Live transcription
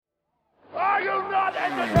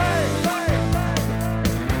Welcome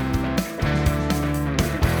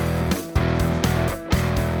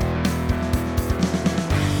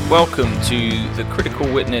to the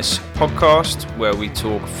Critical Witness podcast, where we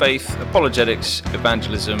talk faith, apologetics,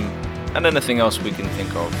 evangelism, and anything else we can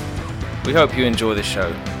think of. We hope you enjoy the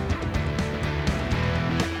show.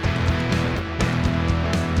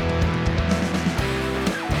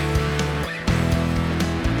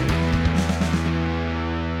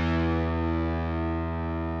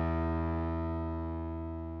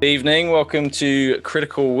 Good evening, welcome to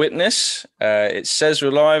Critical Witness. It says we're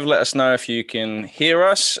live. Let us know if you can hear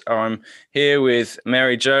us. I'm here with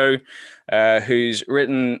Mary Jo, who's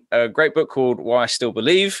written a great book called Why I Still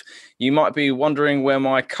Believe. You might be wondering where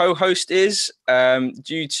my co-host is.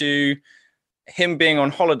 Due to him being on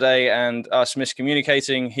holiday and us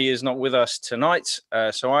miscommunicating, he is not with us tonight.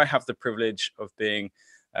 So I have the privilege of being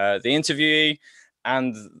the interviewee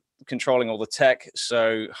and controlling all the tech,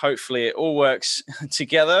 so hopefully it all works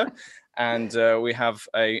together and we have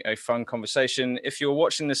a fun conversation. If you're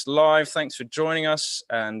watching this live, thanks for joining us,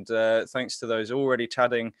 and thanks to those already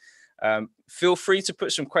tagging. Feel free to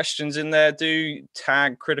put some questions in there. Do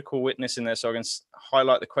tag Critical Witness in there so I can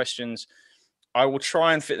highlight the questions. I will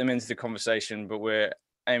try and fit them into the conversation, but we're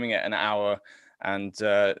aiming at an hour and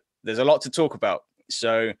there's a lot to talk about,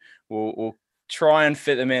 so we'll try and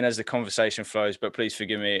fit them in as the conversation flows, but please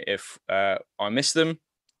forgive me if I miss them.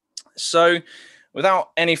 So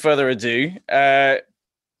without any further ado,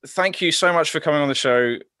 thank you so much for coming on the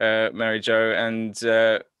show, Mary Jo, and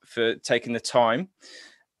for taking the time.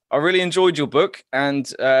 I really enjoyed your book and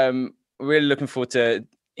really looking forward to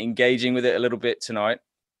engaging with it a little bit tonight.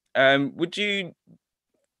 Would you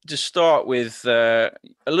just start with a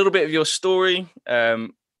little bit of your story,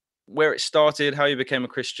 where it started, how you became a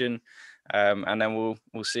Christian, and then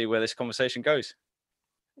we'll see where this conversation goes.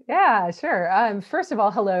 Yeah, sure. First of all,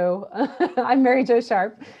 hello. I'm Mary Jo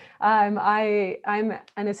Sharp. I'm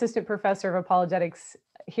an assistant professor of apologetics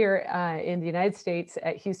here in the United States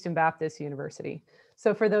at Houston Baptist University.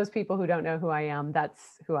 So for those people who don't know who I am,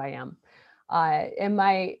 that's who I am.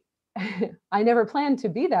 I never planned to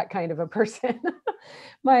be that kind of a person.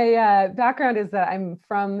 My background is that I'm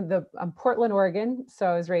from Portland, Oregon. So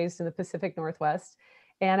I was raised in the Pacific Northwest.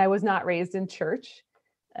 And I was not raised in church.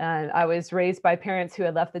 And I was raised by parents who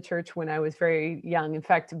had left the church when I was very young. In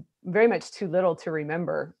fact, very much too little to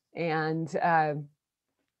remember. And I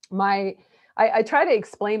try to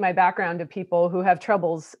explain my background to people who have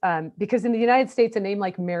troubles, because in the United States, a name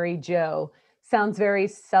like Mary Jo sounds very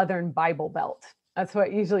Southern Bible Belt. That's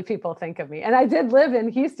what usually people think of me. And I did live in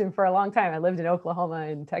Houston for a long time. I lived in Oklahoma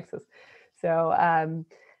and Texas. So,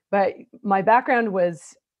 but my background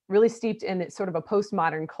was really steeped in sort of a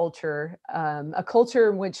postmodern culture, a culture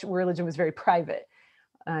in which religion was very private.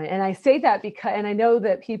 And I say that because, and I know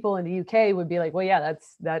that people in the UK would be like, well, yeah,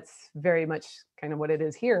 that's very much kind of what it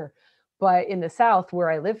is here. But in the South,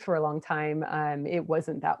 where I lived for a long time, it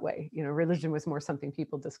wasn't that way. You know, religion was more something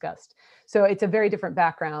people discussed. So it's a very different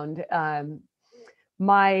background.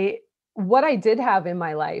 What I did have in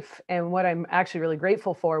my life, and what I'm actually really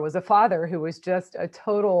grateful for, was a father who was just a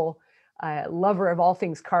total lover of all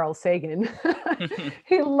things Carl Sagan.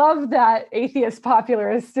 He loved that atheist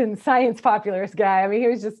popularist and science popularist guy. I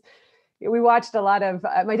mean, we watched a lot of,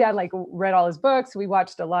 my dad read all his books. We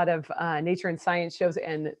watched a lot of nature and science shows,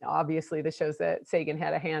 and obviously the shows that Sagan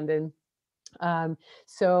had a hand in. And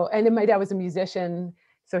then my dad was a musician.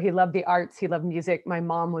 So he loved the arts, he loved music. My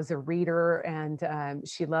mom was a reader, and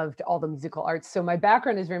she loved all the musical arts. So my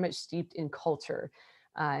background is very much steeped in culture.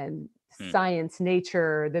 Science,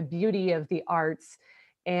 nature, the beauty of the arts.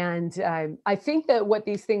 And I think that what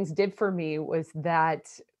these things did for me was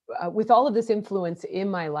that with all of this influence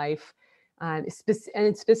in my life, and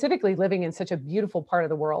specifically living in such a beautiful part of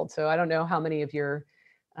the world. So I don't know how many of your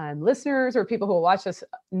listeners or people who will watch this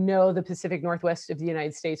know the Pacific Northwest of the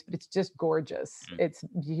United States, but it's just gorgeous. It's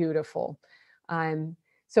beautiful.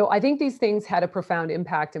 So I think these things had a profound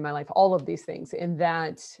impact in my life, all of these things, in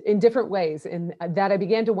different ways, in that I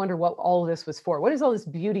began to wonder what all of this was for. What is all this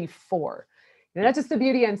beauty for? And not just the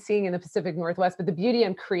beauty I'm seeing in the Pacific Northwest, but the beauty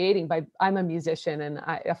I'm creating I'm a musician, and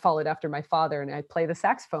I followed after my father, and I play the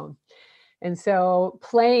saxophone. And so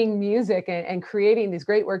playing music and creating these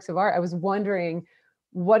great works of art, I was wondering,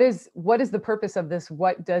 what is the purpose of this?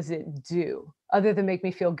 What does it do other than make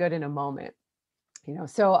me feel good in a moment? You know,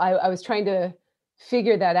 so I was trying to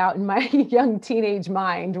figure that out in my young teenage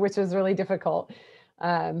mind, which was really difficult.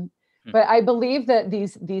 But I believe that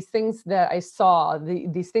these things that I saw,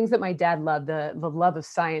 these things that my dad loved, the love of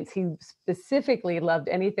science, he specifically loved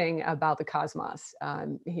anything about the cosmos.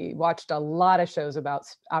 He watched a lot of shows about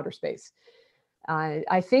outer space.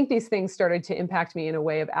 I think these things started to impact me in a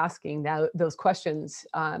way of asking those questions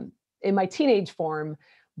in my teenage form,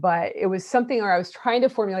 but it was something where I was trying to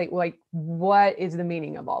formulate, like, what is the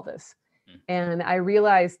meaning of all this? And I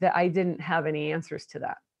realized that I didn't have any answers to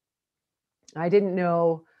that. I didn't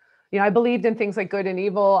know, I believed in things like good and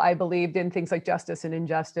evil. I believed in things like justice and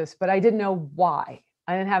injustice, but I didn't know why.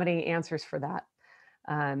 I didn't have any answers for that.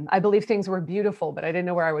 I believed things were beautiful, but I didn't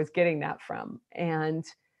know where I was getting that from. And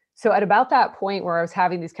so at about that point where I was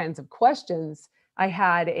having these kinds of questions, I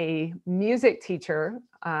had a music teacher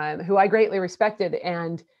who I greatly respected.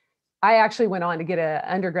 And I actually went on to get an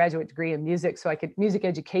undergraduate degree in music, music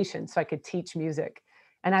education, so I could teach music.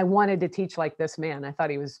 And I wanted to teach like this man. I thought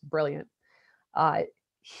he was brilliant.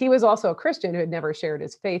 He was also a Christian who had never shared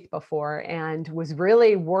his faith before and was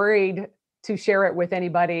really worried to share it with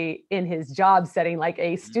anybody in his job setting, like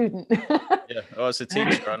a student. Yeah. Oh, as a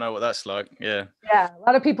teacher, I know what that's like. Yeah. Yeah. A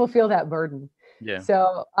lot of people feel that burden. Yeah.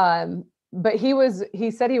 So, but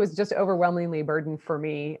he said he was just overwhelmingly burdened for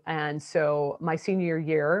me. And so my senior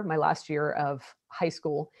year, my last year of high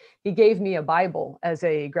school, he gave me a Bible as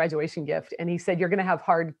a graduation gift. And he said, you're going to have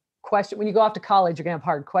hard questions. When you go off to college, you're going to have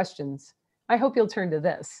hard questions. I hope you'll turn to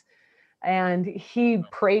this. And he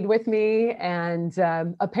prayed with me. And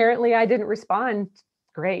apparently I didn't respond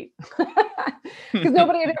great because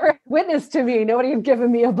nobody had ever witnessed to me. Nobody had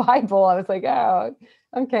given me a Bible. I was like, oh,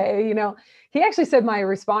 okay. He actually said my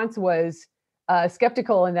response was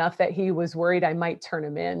skeptical enough that he was worried I might turn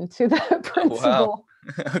him in to the principal. Wow.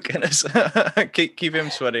 Oh, goodness. keep him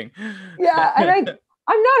sweating. Yeah. And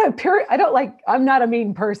I'm not a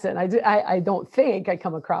mean person. I don't think I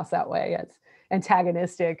come across that way as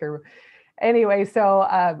antagonistic or anyway. So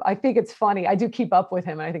I think it's funny. I do keep up with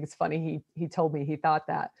him. And I think it's funny. He told me he thought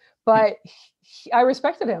that, but I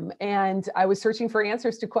respected him and I was searching for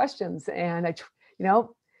answers to questions and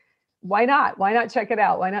why not? Why not check it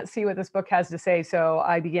out? Why not see what this book has to say? So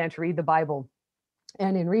I began to read the Bible.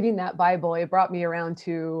 And in reading that Bible, it brought me around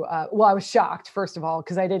to, I was shocked, first of all,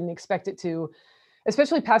 because I didn't expect it to,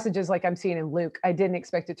 especially passages like I'm seeing in Luke, I didn't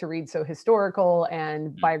expect it to read so historical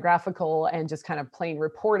and biographical and just kind of plain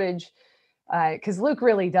reportage. Because Luke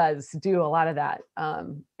really does do a lot of that.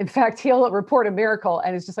 In fact, he'll report a miracle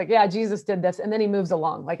and it's just like, yeah, Jesus did this. And then he moves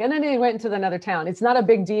along. And then he went into another town. It's not a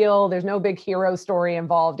big deal. There's no big hero story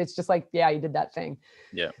involved. It's just like, yeah, he did that thing.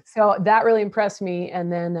 Yeah. So that really impressed me.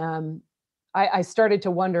 And then I started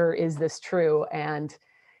to wonder, is this true? And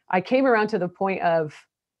I came around to the point of,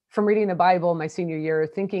 from reading the Bible my senior year,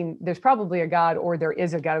 thinking there's probably a God or there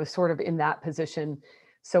is a God. I was sort of in that position.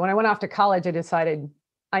 So when I went off to college, I decided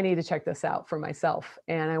I need to check this out for myself.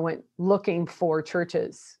 And I went looking for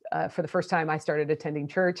churches. For the first time, I started attending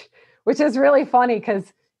church, which is really funny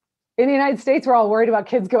because in the United States, we're all worried about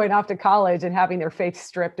kids going off to college and having their faith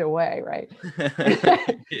stripped away, right?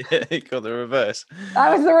 Yeah, you got the reverse.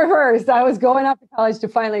 I was the reverse. I was going off to college to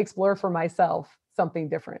finally explore for myself something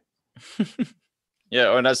different.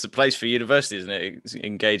 Yeah, and that's the place for university, isn't it? It's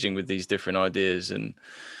engaging with these different ideas. And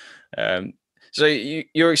so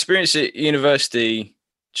your experience at university,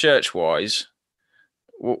 church-wise,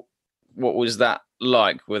 what was that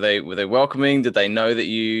like? Were they welcoming? Did they know that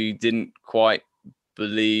you didn't quite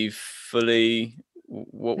believe fully?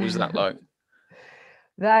 What was that like?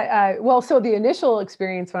 So the initial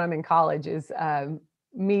experience when I'm in college is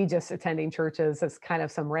me just attending churches as kind of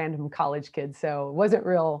some random college kid. So it wasn't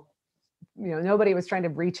real, nobody was trying to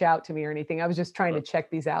reach out to me or anything. I was just trying to check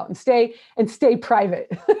these out and stay private.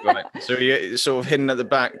 Right. So you're sort of hidden at the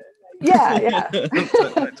back. Yeah.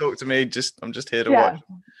 Talk to me. I'm just here to watch.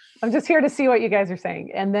 I'm just here to see what you guys are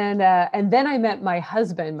saying. And then I met my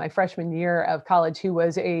husband my freshman year of college, who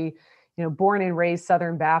was a, born and raised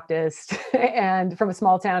Southern Baptist and from a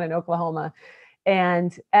small town in Oklahoma.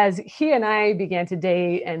 And as he and I began to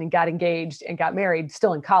date and got engaged and got married,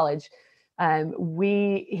 still in college,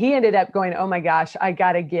 he ended up going, oh my gosh, I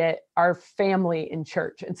got to get our family in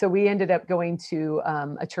church. And so we ended up going to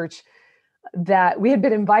a church that we had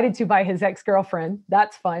been invited to by his ex-girlfriend.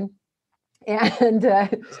 That's fun. And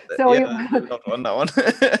so on that one.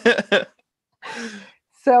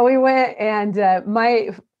 So we went, and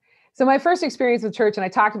my first experience with church, and I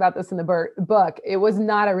talked about this in the book, it was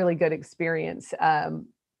not a really good experience. Now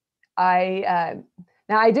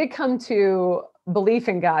I did come to belief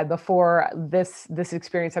in God before this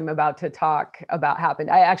experience I'm about to talk about happened.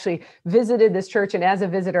 I actually visited this church, and as a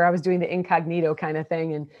visitor, I was doing the incognito kind of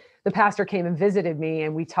thing, and the pastor came and visited me,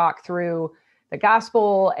 and we talked through the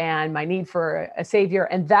gospel and my need for a savior.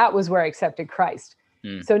 And that was where I accepted Christ.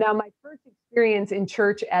 So now my first experience in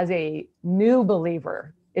church as a new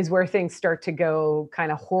believer is where things start to go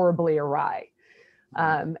kind of horribly awry.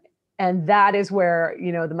 And And that is where,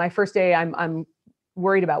 my first day, I'm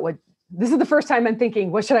worried about this is the first time I'm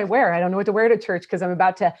thinking, what should I wear? I don't know what to wear to church, because I'm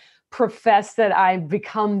about to profess that I've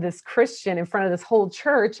become this Christian in front of this whole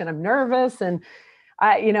church, and I'm nervous. And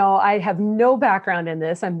I have no background in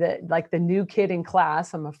this. I'm the new kid in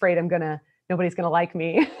class. I'm afraid nobody's gonna like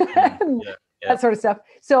me. That sort of stuff.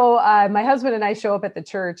 So my husband and I show up at the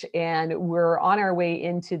church, and we're on our way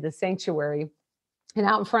into the sanctuary. And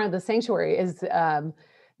out in front of the sanctuary is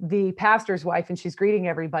the pastor's wife, and she's greeting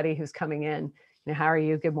everybody who's coming in. How are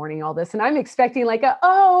you? Good morning, all this. And I'm expecting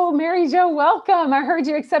oh, Mary Jo, welcome. I heard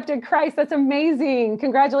you accepted Christ. That's amazing.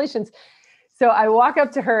 Congratulations. So I walk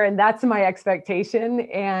up to her, and that's my expectation.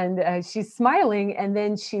 And she's smiling. And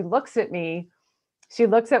then she looks at me. She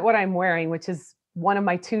looks at what I'm wearing, which is one of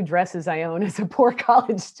my 2 dresses I own as a poor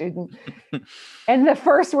college student. And the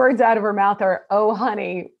first words out of her mouth are, "Oh,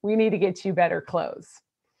 honey, we need to get you better clothes."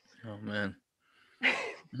 Oh, man.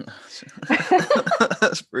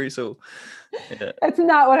 That's brutal. Yeah. That's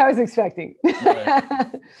not what I was expecting.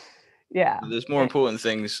 Yeah. There's more important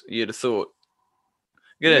things you'd have thought.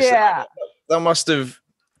 Goodness, yeah. That must have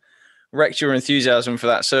wrecked your enthusiasm for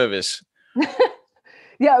that service.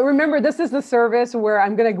 Yeah, remember, this is the service where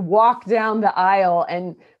I'm going to walk down the aisle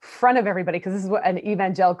in front of everybody, because this is what an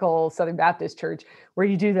evangelical Southern Baptist church, where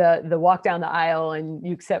you do the walk down the aisle and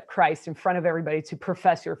you accept Christ in front of everybody to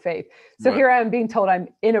profess your faith. So right. Here I am being told I'm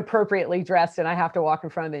inappropriately dressed, and I have to walk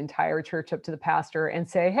in front of the entire church up to the pastor and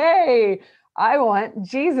say, "Hey, I want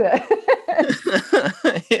Jesus."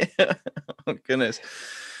 Yeah. Oh, goodness.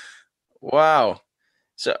 Wow.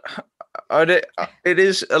 So it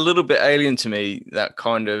is a little bit alien to me, that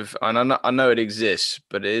kind of, and I know it exists,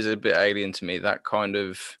 but it is a bit alien to me, that kind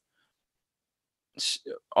of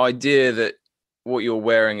idea that what you're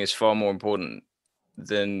wearing is far more important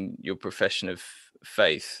than your profession of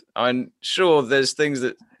faith. I'm sure there's things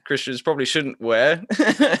that Christians probably shouldn't wear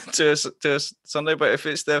to a Sunday, but if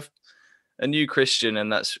it's a new Christian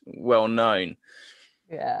and that's well known.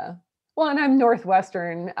 Yeah. Well, and I'm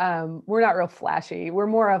Northwestern. We're not real flashy. We're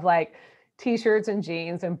more of T-shirts and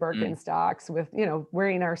jeans and Birkenstocks with,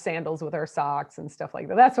 wearing our sandals with our socks and stuff like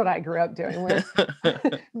that. That's what I grew up doing. We're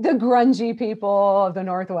the grungy people of the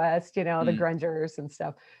Northwest, the grungers and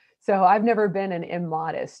stuff. So I've never been an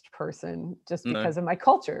immodest person just because of my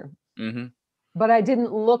culture. Mm-hmm. But I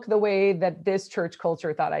didn't look the way that this church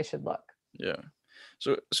culture thought I should look. Yeah.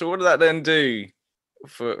 So what did that then do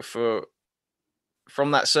for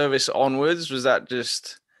from that service onwards? Was that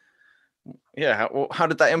just, how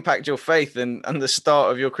did that impact your faith and the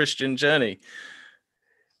start of your Christian journey?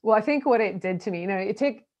 Well, I think what it did to me, it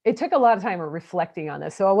took a lot of time of reflecting on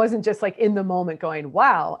this. So I wasn't just in the moment going,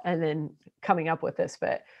 wow, and then coming up with this.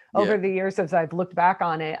 But over the years, as I've looked back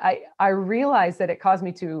on it, I realized that it caused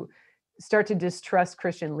me to start to distrust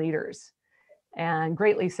Christian leaders, and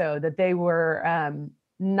greatly so, that they were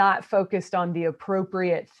not focused on the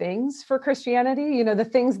appropriate things for Christianity. The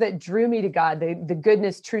things that drew me to God, the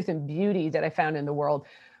goodness, truth, and beauty that I found in the world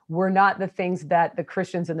were not the things that the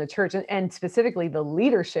Christians in the church, and specifically the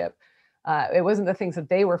leadership, it wasn't the things that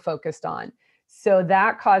they were focused on. So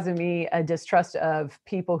that caused me a distrust of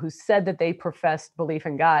people who said that they professed belief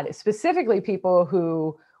in God, specifically people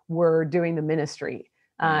who were doing the ministry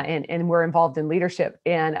and were involved in leadership.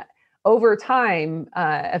 And over time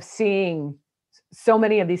of seeing so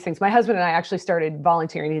many of these things, my husband and I actually started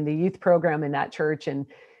volunteering in the youth program in that church, and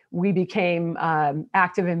we became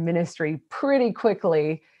active in ministry pretty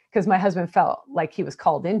quickly, because my husband felt like he was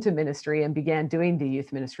called into ministry and began doing the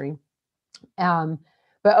youth ministry.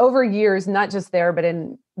 But over years, not just there, but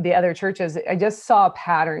in the other churches, I just saw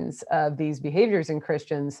patterns of these behaviors in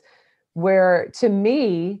Christians where, to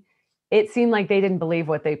me, it seemed like they didn't believe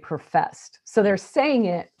what they professed. So they're saying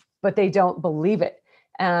it, but they don't believe it.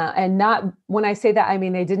 And not, when I say that, I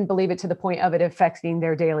mean, they didn't believe it to the point of it affecting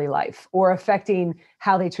their daily life or affecting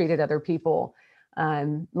how they treated other people,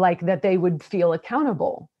 like that they would feel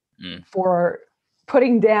accountable for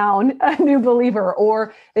putting down a new believer,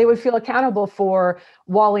 or they would feel accountable for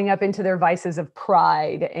walling up into their vices of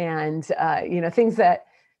pride and, things that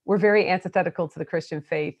were very antithetical to the Christian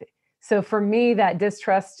faith. So for me, that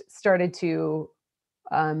distrust started to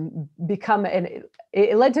become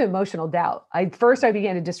it led to emotional doubt. First I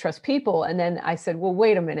began to distrust people, and then I said, well,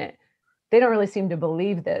 wait a minute, they don't really seem to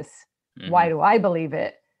believe this. Mm-hmm. Why do I believe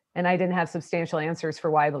it? And I didn't have substantial answers for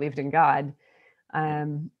why I believed in God.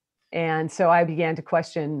 And so I began to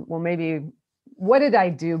question, well, maybe what did I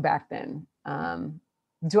do back then?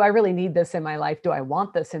 Do I really need this in my life? Do I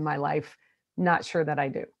want this in my life? Not sure that I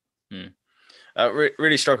do.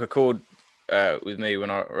 Really struck a chord with me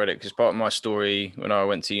when I read it, because part of my story when I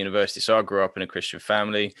went to university, so I grew up in a Christian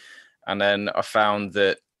family, And then I found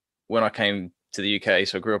that when I came to the UK,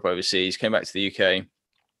 so I grew up overseas, came back to the UK,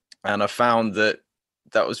 and I found that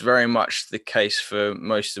that was very much the case for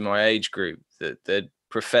most of my age group, that they'd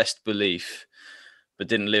professed belief but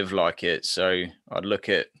didn't live like it. So I'd look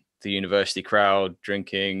at the university crowd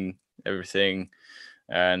drinking everything,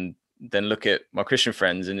 and then look at my Christian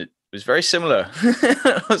friends, and it was very similar.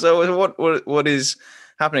 So what is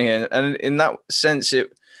happening here? And in that sense,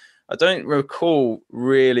 I don't recall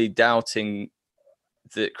really doubting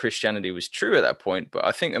that Christianity was true at that point, but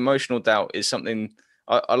I think emotional doubt is something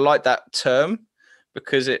I like that term,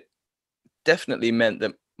 because it definitely meant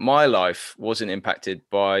that my life wasn't impacted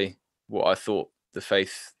by what I thought the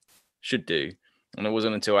faith should do. And it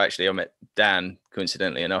wasn't until actually I met Dan,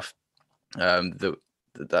 coincidentally enough,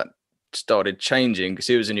 that started changing, because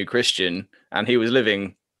he was a new Christian and he was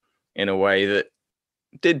living in a way that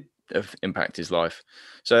did impact his life.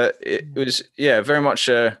 So it was, very much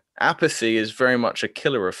apathy is very much a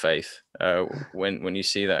killer of faith when you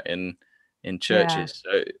see that in churches.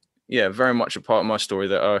 So very much a part of my story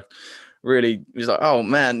that I really was like, oh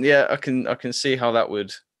man, I can see how that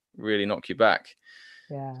would really knock you back.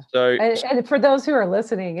 Yeah. So and for those who are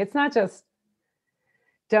listening, it's not just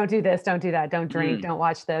don't do this, don't do that, don't drink, don't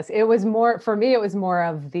watch this. It was more, for me, it was more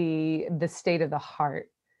of the state of the heart,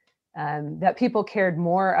 that people cared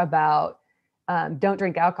more about don't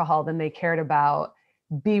drink alcohol than they cared about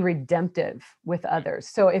be redemptive with others.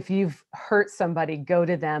 So if you've hurt somebody, go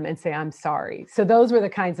to them and say, I'm sorry. So those were the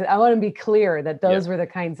kinds of, I want to be clear that those were the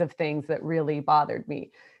kinds of things that really bothered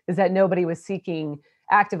me, is that nobody was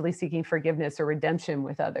actively seeking forgiveness or redemption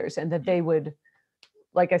with others, and that they would,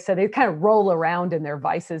 like I said, they kind of roll around in their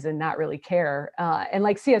vices and not really care. And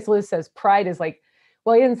like C.S. Lewis says, pride is like,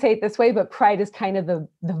 well, he didn't say it this way, but pride is kind of the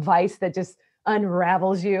vice that just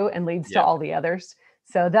unravels you and leads to all the others.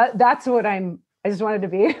 So that's what I just wanted to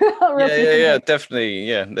be. Definitely.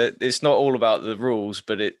 Yeah. It's not all about the rules,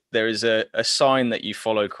 but there is a sign that you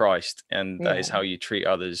follow Christ, and that is how you treat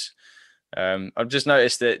others. I've just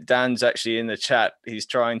noticed that Dan's actually in the chat. He's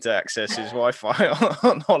trying to access his Wi-Fi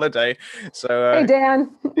on holiday. So hey, Dan.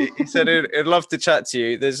 he said he'd love to chat to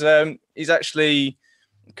you. There's he's actually,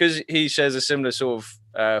 because he shares a similar sort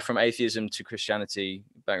of from atheism to Christianity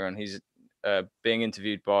background. He's being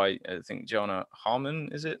interviewed by, I think, Jana Harmon.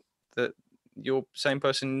 Is it that you're same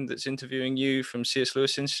person that's interviewing you from C.S.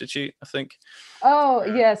 Lewis Institute, I think? Oh,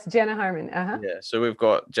 yes, Jana Harmon. Yeah, so we've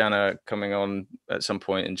got Jana coming on at some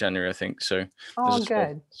point in January, I think. So there's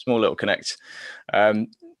a small little connect.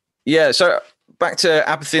 So back to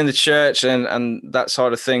apathy in the church and that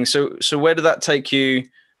side of things. So where did that take you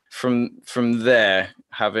from there,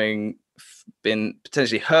 having been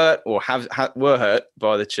potentially hurt or were hurt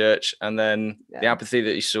by the church, and then the apathy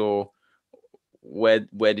that you saw? Where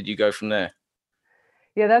did you go from there?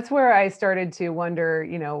 Yeah, that's where I started to wonder,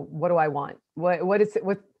 what do I want? What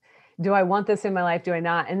do I want this in my life? Do I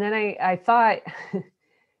not? And then I thought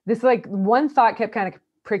this, like, one thought kept kind of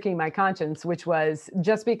pricking my conscience, which was,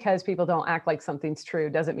 just because people don't act like something's true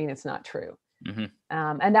doesn't mean it's not true. Mm-hmm.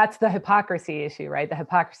 And that's the hypocrisy issue, right? The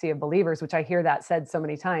hypocrisy of believers, which I hear that said so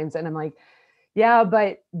many times. And I'm like, yeah,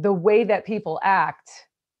 but the way that people act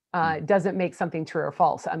doesn't make something true or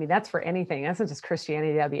false. I mean, that's for anything. That's not just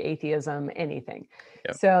Christianity. That'd be atheism, anything.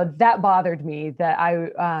 Yep. So that bothered me, that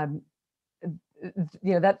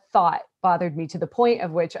that thought bothered me to the point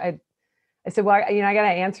of which I said, well, I got to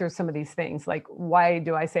answer some of these things. Like, why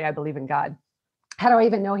do I say I believe in God? How do I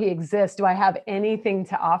even know he exists? Do I have anything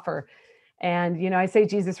to offer? And, I say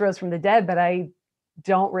Jesus rose from the dead, but I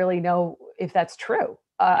don't really know if that's true.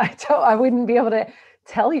 I wouldn't be able to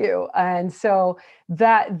tell you. And so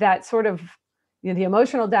that sort of, the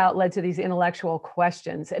emotional doubt led to these intellectual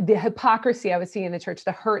questions. The hypocrisy I was seeing in the church,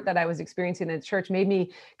 the hurt that I was experiencing in the church, made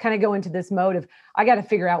me kind of go into this mode of, I got to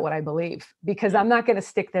figure out what I believe, because I'm not going to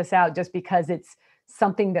stick this out just because it's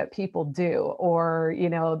something that people do, or,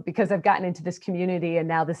 because I've gotten into this community and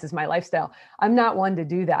now this is my lifestyle. I'm not one to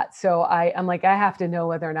do that. So I'm like, I have to know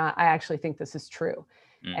whether or not I actually think this is true.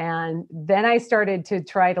 And then I started to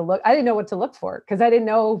try to look. I didn't know what to look for, because I didn't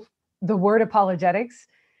know the word apologetics.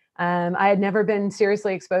 I had never been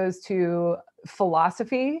seriously exposed to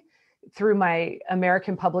philosophy through my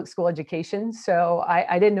American public school education. So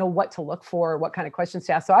I didn't know what to look for, what kind of questions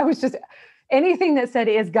to ask. So I was just, anything that said,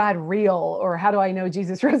 is God real? Or how do I know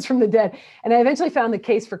Jesus rose from the dead? And I eventually found The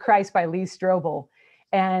Case for Christ by Lee Strobel.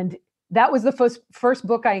 And that was the first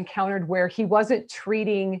book I encountered where he wasn't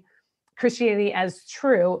treating Christianity as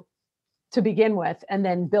true to begin with and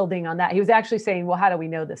then building on that. He was actually saying, well, how do we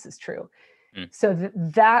know this is true? So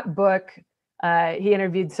that book He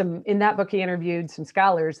interviewed in that book, he interviewed some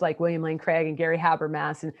scholars like William Lane Craig and Gary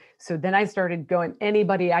Habermas. And so then I started going,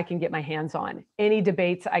 anybody I can get my hands on, any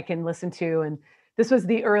debates I can listen to. And this was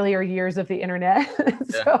the earlier years of the internet.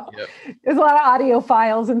 So there's a lot of audio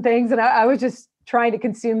files and things. And I was just trying to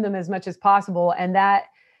consume them as much as possible. And that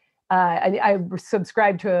I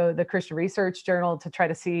subscribed to the Christian Research Journal to try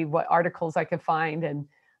to see what articles I could find.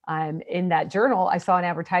 And in that journal, I saw an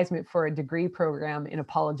advertisement for a degree program in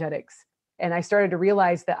apologetics. And I started to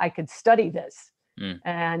realize that I could study this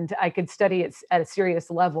and I could study it at a serious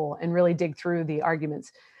level and really dig through the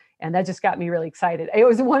arguments. And that just got me really excited. It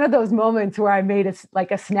was one of those moments where I made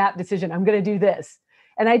a snap decision. I'm going to do this.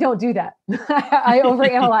 And I don't do that. I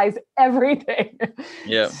overanalyze everything.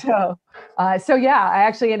 Yeah. So yeah, I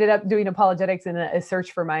actually ended up doing apologetics in a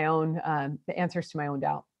search for my own, the answers to my own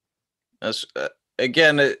doubt. That's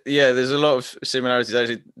again, there's a lot of similarities.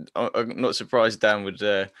 Actually, I'm not surprised Dan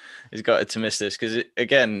is gutted to miss this because,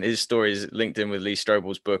 again, his story is linked in with Lee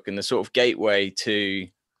Strobel's book and the sort of gateway to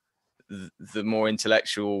the more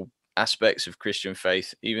intellectual aspects of Christian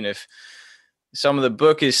faith, even if some of the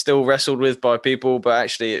book is still wrestled with by people, but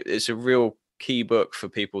actually it's a real key book for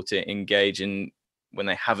people to engage in when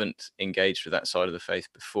they haven't engaged with that side of the faith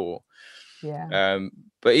before. Yeah.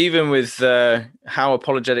 But even with how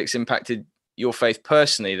apologetics impacted your faith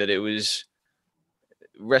personally, that it was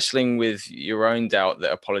wrestling with your own doubt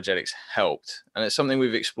that apologetics helped. And it's something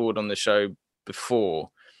we've explored on the show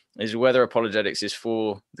before, is whether apologetics is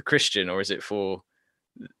for the Christian or is it for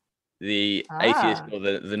the atheist or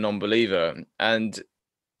the non-believer. And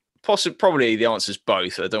probably the answer is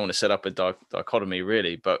both. I don't want to set up a dichotomy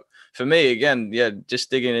really, but for me, again,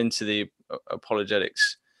 just digging into the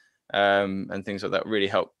apologetics and things like that really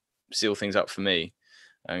helped seal things up for me.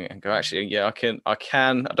 And go, actually, I don't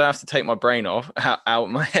have to take my brain out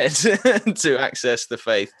my head to access the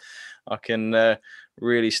faith. I can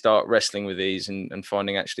really start wrestling with these and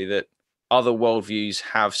finding actually that other worldviews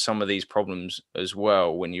have some of these problems as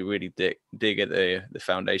well when you really dig at the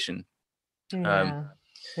foundation.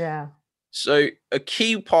 Yeah. So a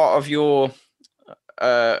key part of your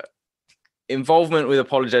involvement with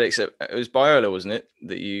apologetics, it was Biola, wasn't it?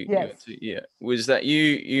 That you yes. Was that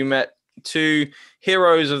you met two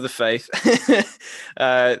heroes of the faith,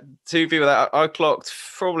 two people that I clocked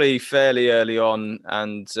probably fairly early on.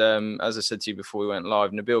 And as I said to you before we went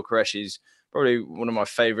live, Nabil Qureshi is probably one of my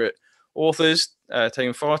favorite authors,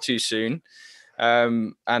 taken far too soon.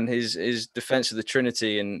 And his defense of the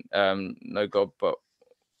Trinity and No God But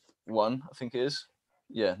One, I think it is.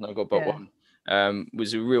 Yeah, No God But One,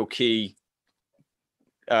 was a real key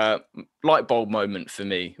light bulb moment for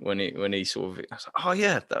me when he sort of, I was like, oh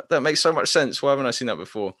yeah, that makes so much sense. Why haven't I seen that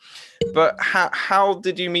before? But how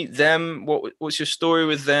did you meet them? What's your story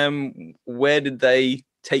with them? Where did they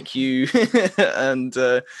take you? And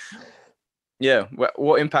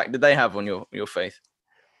what impact did they have on your faith?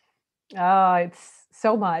 Oh, it's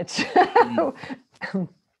so much. I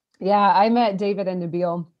met David and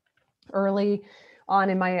Nabil early on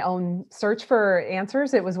in my own search for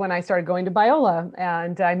answers. It was when I started going to Biola,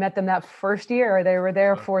 and I met them that first year. They were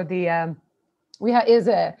there for the is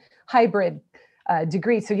a hybrid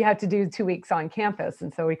degree, so you have to do 2 weeks on campus,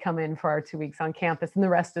 and so we come in for our 2 weeks on campus, and the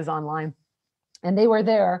rest is online. And they were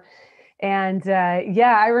there, and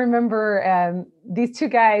I remember these two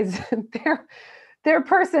guys. Their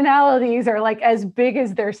personalities are like as big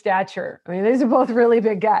as their stature. I mean, these are both really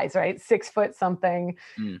big guys, right? 6 foot something.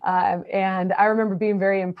 And I remember being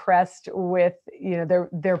very impressed with,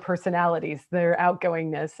 their personalities, their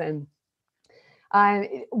outgoingness. And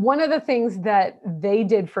one of the things that they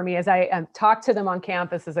did for me as I talked to them on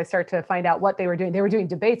campus, as I started to find out what they were doing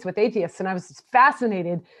debates with atheists. And I was just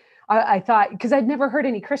fascinated. I thought, because I'd never heard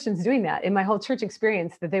any Christians doing that in my whole church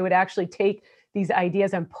experience, that they would actually take these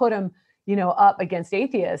ideas and put them up against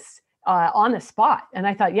atheists on the spot. And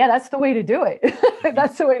I thought, that's the way to do it.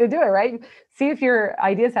 That's the way to do it, right? See if your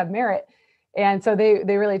ideas have merit. And so they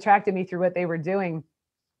really attracted me through what they were doing.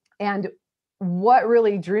 And what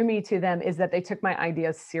really drew me to them is that they took my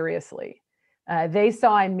ideas seriously. They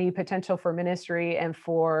saw in me potential for ministry and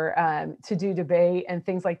for to do debate and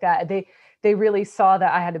things like that. They really saw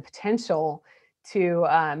that I had the potential to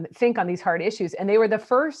think on these hard issues. And they were the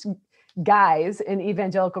first guys in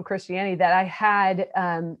evangelical Christianity that I had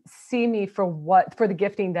see me for the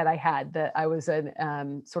gifting that I had, that I was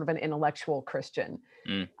an sort of an intellectual Christian.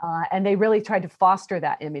 And they really tried to foster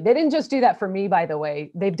that in me. They didn't just do that for me, by the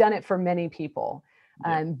way. They've done it for many people.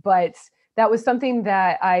 But that was something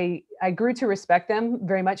that I grew to respect them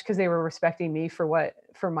very much because they were respecting me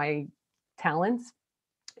for my talents.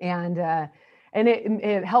 And and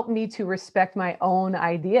it helped me to respect my own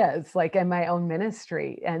ideas, like in my own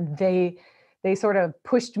ministry. And they sort of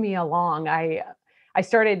pushed me along. I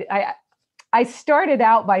started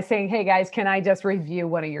out by saying, hey guys, can I just review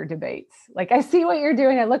one of your debates? Like, I see what you're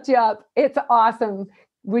doing. I looked you up. It's awesome.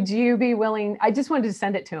 Would you be willing? I just wanted to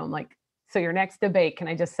send it to him. Like, so your next debate, can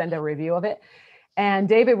I just send a review of it? And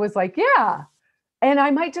David was like, yeah. And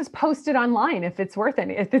I might just post it online if it's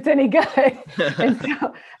if it's any good.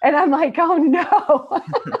 and I'm like, oh no,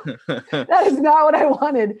 that is not what I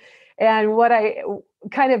wanted. And what I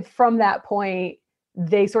kind of, from that point,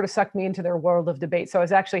 they sort of sucked me into their world of debate. So I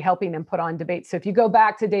was actually helping them put on debates. So if you go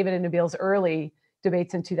back to David and Nabil's early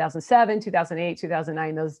debates in 2007, 2008,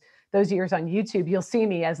 2009, those years on YouTube, you'll see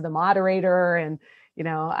me as the moderator, and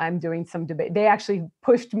I'm doing some debate. They actually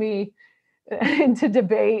pushed me into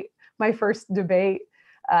debate, my first debate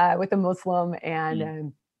with a Muslim,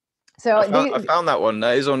 and so I found that one.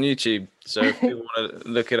 That is on YouTube. So if you want to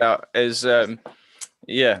look it out, is about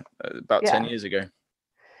 10 years ago.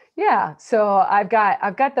 Yeah. So I've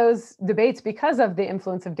got those debates because of the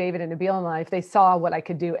influence of David and Nabil in my life. They saw what I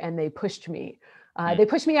could do, and they pushed me. They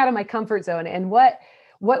pushed me out of my comfort zone. And what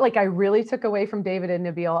like I really took away from David and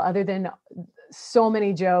Nabil, other than so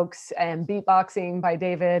many jokes and beatboxing by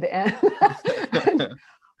David and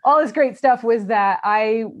all this great stuff, was that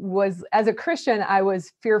as a Christian, I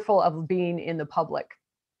was fearful of being in the public.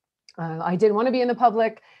 I didn't want to be in the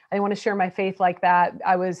public. I didn't want to share my faith like that.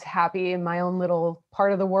 I was happy in my own little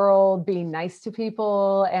part of the world, being nice to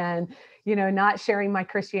people and, not sharing my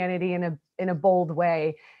Christianity in a bold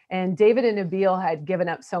way. And David and Nabil had given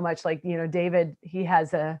up so much. Like, David, he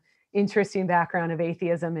has a interesting background of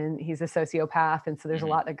atheism, and he's a sociopath. And so there's a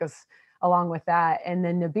lot that goes along with that. And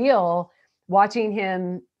then Nabil, watching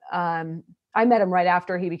him, I met him right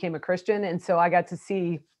after he became a Christian. And so I got to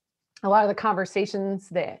see a lot of the conversations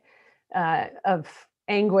that of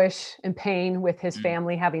anguish and pain with his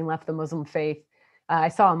family having left the Muslim faith. I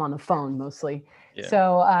saw him on the phone mostly. Yeah.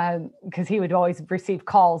 So, because he would always receive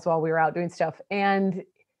calls while we were out doing stuff. And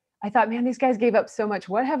I thought, man, these guys gave up so much.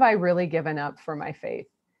 What have I really given up for my faith?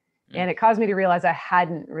 And it caused me to realize I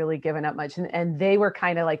hadn't really given up much. And they were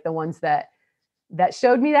kind of like the ones that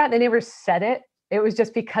showed me that. They never said it. It was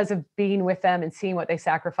just because of being with them and seeing what they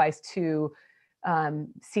sacrificed to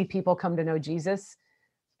see people come to know Jesus,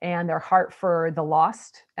 and their heart for the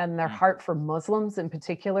lost, and their heart for Muslims in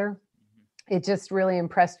particular. It just really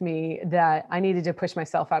impressed me that I needed to push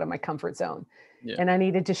myself out of my comfort zone, and I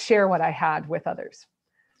needed to share what I had with others.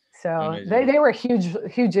 So they were a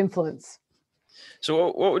huge influence.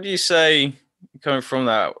 So what would you say, coming from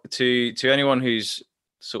that, to anyone who's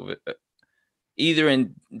sort of either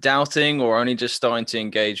in doubting or only just starting to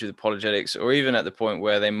engage with apologetics, or even at the point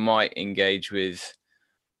where they might engage with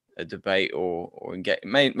a debate or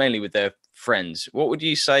mainly with their friends? What would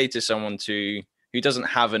you say to someone who doesn't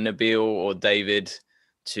have a Nabil or David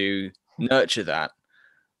to nurture that?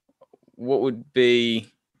 What would be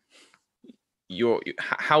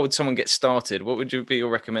how would someone get started? What would be your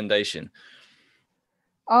recommendation?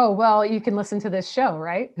 Oh, well, you can listen to this show,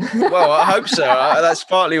 right? Well, I hope so. That's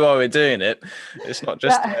partly why we're doing it. It's not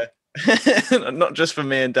just not just for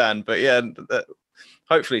me and Dan, but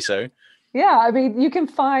hopefully so. Yeah, I mean, you can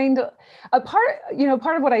find a part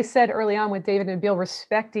of what I said early on with David and Nabil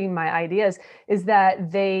respecting my ideas is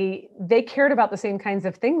that they cared about the same kinds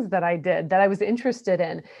of things that I did, that I was interested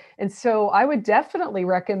in. And so I would definitely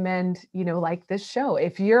recommend, like this show,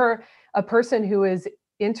 if you're a person who is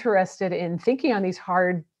interested in thinking on these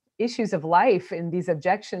hard issues of life and these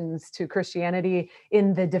objections to Christianity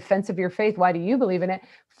in the defense of your faith. Why do you believe in it?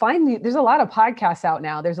 There's a lot of podcasts out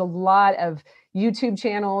now. There's a lot of YouTube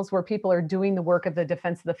channels where people are doing the work of the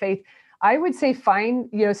defense of the faith. I would say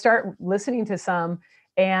start listening to some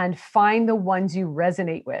and find the ones you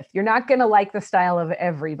resonate with. You're not going to like the style of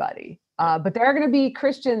everybody, but there are going to be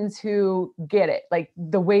Christians who get it, like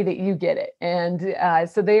the way that you get it. And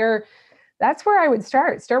that's where I would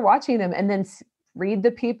start watching them, and then read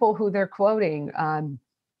the people who they're quoting.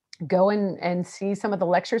 Go and see some of the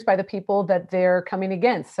lectures by the people that they're coming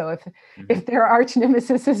against. So if their arch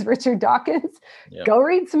nemesis is Richard Dawkins, go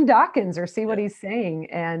read some Dawkins or see what he's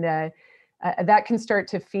saying. And that can start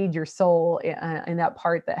to feed your soul in that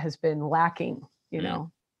part that has been lacking,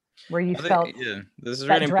 where you felt. This is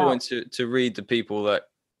really important to read the people that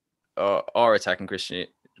are attacking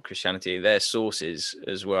Christianity, their sources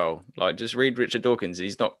as well. Like, just read Richard Dawkins.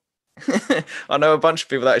 He's not I know a bunch of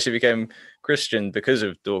people that actually became Christian because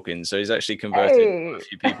of Dawkins, so he's actually converted a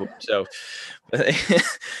few people himself.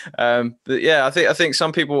 But yeah, I think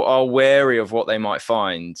some people are wary of what they might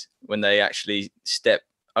find when they actually step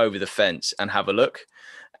over the fence and have a look.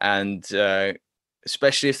 and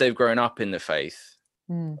especially if they've grown up in the faith.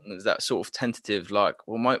 There's that sort of tentative, like,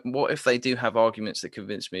 well, what if they do have arguments that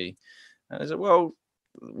convince me? And I said, well,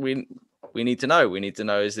 we need to know. We need to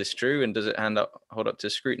know, is this true, and does it hold up to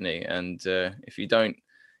scrutiny? And if you don't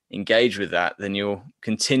engage with that, then you'll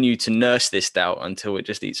continue to nurse this doubt until it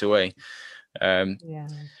just eats away.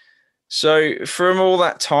 So from all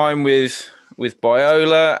that time with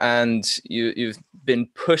Biola, and you've been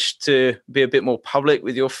pushed to be a bit more public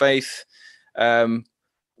with your faith,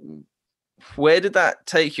 where did that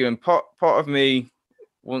take you? And part of me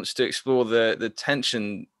wants to explore the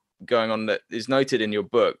tension going on that is noted in your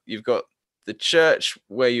book. You've got the church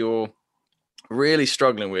where you're really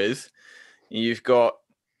struggling with. You've got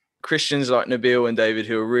Christians like Nabil and David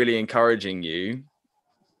who are really encouraging you,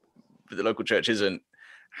 but the local church isn't.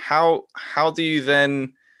 How do you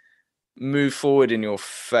then move forward in your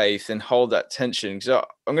faith and hold that tension? Because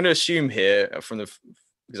I'm going to assume here, because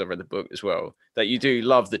I've read the book as well, that you do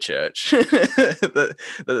love the church,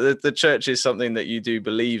 that the church is something that you do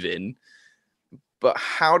believe in. But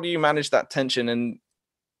how do you manage that tension and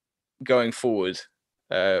going forward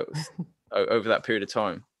over that period of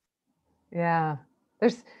time? Yeah,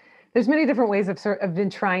 there's many different ways I've been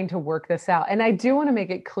trying to work this out. And I do want to make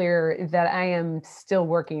it clear that I am still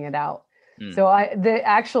working it out. So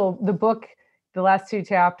the book, the last 2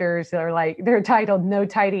 chapters they're titled No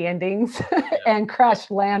Tidy Endings and Crash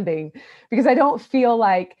Landing, because I don't feel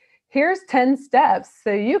like here's 10 steps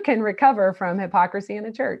so you can recover from hypocrisy in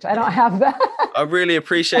the church. I don't have that. I really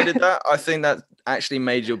appreciated that. I think that actually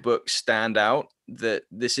made your book stand out, that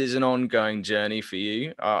this is an ongoing journey for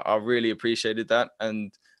you. I really appreciated that.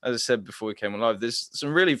 And as I said before we came on live, there's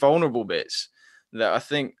some really vulnerable bits that I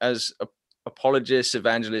think as apologists,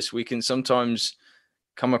 evangelists, we can sometimes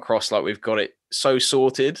come across like we've got it so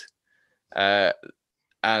sorted.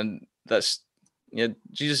 And that's,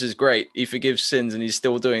 Jesus is great. He forgives sins and he's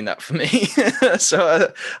still doing that for me.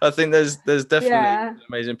 So I think there's definitely an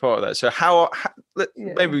amazing part of that. So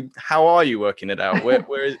maybe how are you working it out?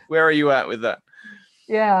 Where are you at with that?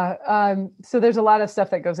 Yeah. So there's a lot of stuff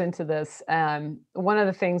that goes into this. One of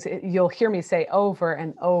the things you'll hear me say over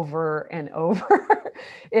and over and over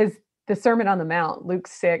is the Sermon on the Mount, Luke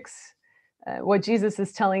 6, what Jesus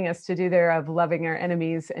is telling us to do there of loving our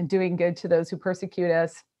enemies and doing good to those who persecute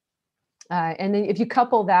us. And then if you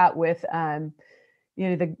couple that with,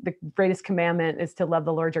 the greatest commandment is to love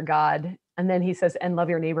the Lord your God. And then he says, and love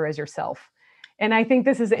your neighbor as yourself. And I think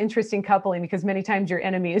this is an interesting coupling, because many times your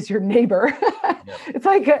enemy is your neighbor. Yep. It's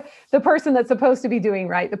like the person that's supposed to be doing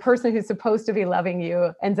right, the person who's supposed to be loving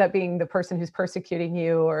you ends up being the person who's persecuting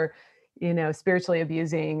you or, spiritually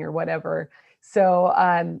abusing or whatever.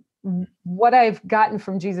 So what I've gotten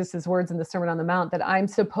from Jesus's words in the Sermon on the Mount, that I'm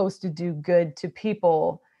supposed to do good to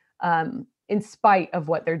people in spite of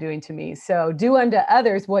what they're doing to me. So do unto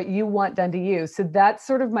others what you want done to you. So that's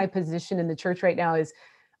sort of my position in the church right now is,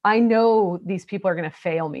 I know these people are going to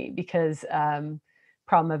fail me because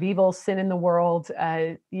problem of evil, sin in the world,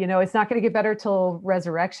 it's not going to get better till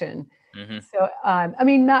resurrection. Mm-hmm. So,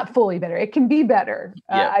 not fully better. It can be better.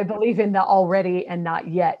 Yeah. I believe in the already and not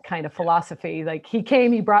yet kind of philosophy. Like he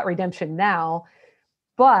came, he brought redemption now,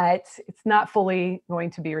 but it's not fully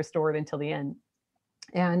going to be restored until the end.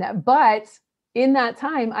 But in that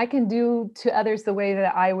time, I can do to others the way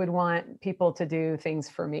that I would want people to do things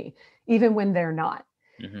for me, even when they're not.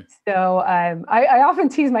 Mm-hmm. So I often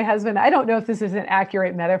tease my husband. I don't know if this is an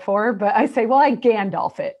accurate metaphor, but I say, well, I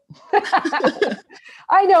Gandalf it.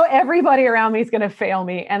 I know everybody around me is going to fail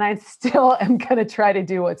me, and I still am going to try to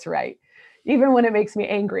do what's right, even when it makes me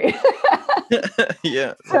angry.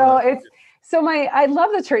 Yeah. I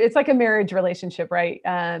love the church. It's like a marriage relationship, right?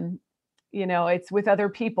 It's with other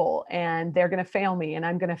people, and they're going to fail me, and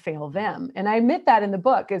I'm going to fail them. And I admit that in the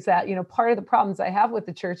book is that, part of the problems I have with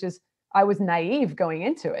the church is I was naive going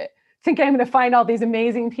into it, thinking I'm going to find all these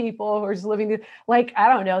amazing people who are just living like, I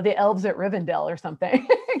don't know, the elves at Rivendell or something.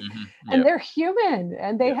 Mm-hmm. And they're human,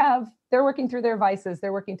 and they're working through their vices.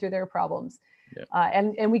 They're working through their problems. Yeah.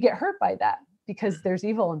 And we get hurt by that because there's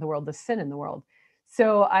evil in the world, there's sin in the world.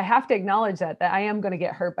 So I have to acknowledge that I am going to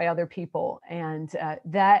get hurt by other people, and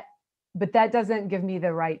but that doesn't give me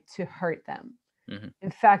the right to hurt them. Mm-hmm.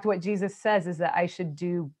 In fact, what Jesus says is that I should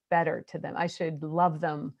do better to them. I should love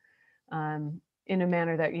them in a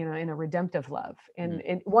manner that, in a redemptive love, and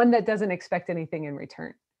one that doesn't expect anything in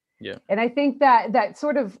return. Yeah. And I think that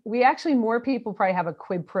sort of, more people probably have a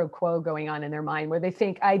quid pro quo going on in their mind where they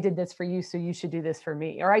think I did this for you, so you should do this for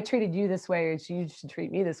me, or I treated you this way, so you should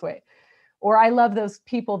treat me this way. Or I love those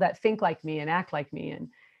people that think like me and act like me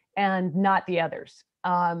and not the others.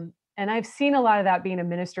 And I've seen a lot of that being a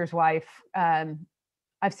minister's wife.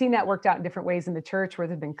 I've seen that worked out in different ways in the church where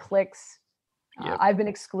there've been cliques. Yep. I've been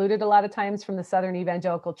excluded a lot of times from the Southern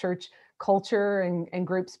Evangelical Church culture and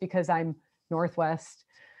groups because I'm Northwest.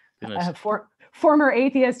 Former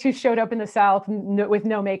atheist who showed up in the South with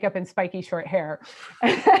no makeup and spiky short hair.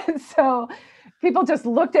 And so people just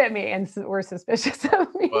looked at me and were suspicious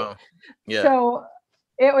of me. Wow. Yeah. So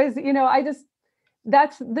it was,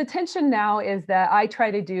 that's the tension now, is that I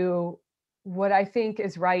try to do what I think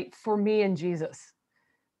is right for me and Jesus,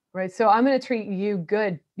 right? So I'm going to treat you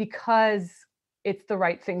good because it's the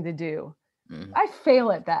right thing to do. I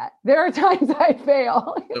fail at that. There are times I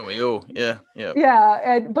fail. Don't we all? Yeah.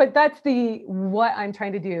 But that's what I'm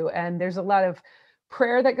trying to do. And there's a lot of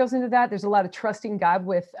prayer that goes into that. There's a lot of trusting God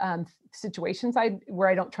with situations where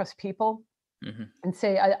I don't trust people, and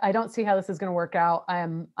say, I don't see how this is going to work out.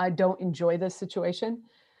 I don't enjoy this situation,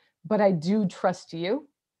 but I do trust you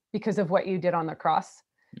because of what you did on the cross.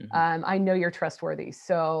 I know you're trustworthy.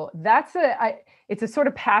 So it's a sort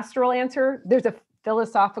of pastoral answer. There's a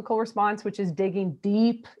philosophical response, which is digging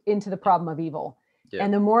deep into the problem of evil. Yeah.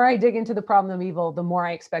 And the more I dig into the problem of evil, the more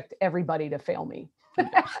I expect everybody to fail me,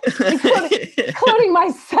 including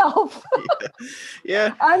myself.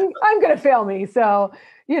 Yeah. I'm going to fail me. So,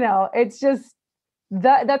 it's just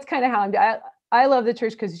that's kind of how I love the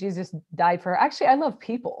church because Jesus died for her. Actually, I love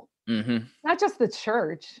people, not just the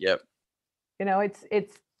church. Yep.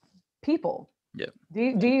 It's people. Yeah.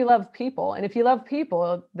 Do you love people? And if you love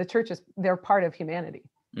people, the church they're part of humanity.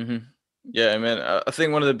 Yeah, I mean, I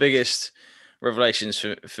think one of the biggest revelations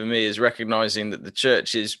for me is recognizing that the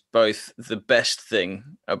church is both the best thing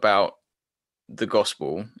about the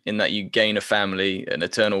gospel, in that you gain a family, an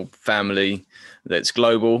eternal family that's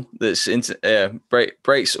global, that's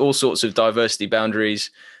breaks all sorts of diversity boundaries,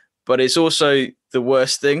 but it's also the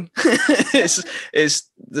worst thing. it's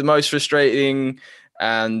the most frustrating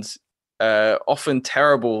and often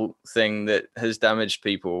terrible thing that has damaged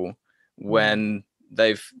people when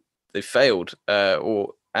they've failed,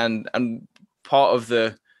 and part of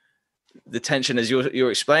the tension, as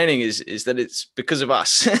you're explaining, is that it's because of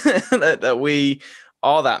us that we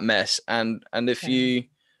are that mess, and if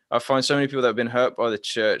I find so many people that have been hurt by the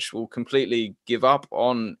church will completely give up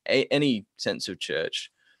on any sense of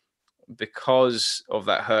church because of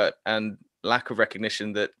that hurt and lack of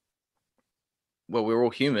recognition that, well, we're all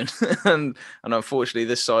human. and unfortunately,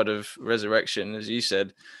 this side of resurrection, as you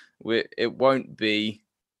said, it won't be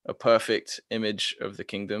a perfect image of the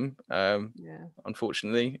kingdom.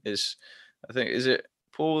 Unfortunately, is it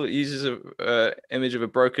Paul that uses a image of a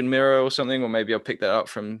broken mirror or something, or maybe I'll pick that up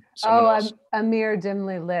from someone else. A mirror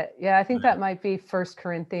dimly lit. Yeah, I think that might be 1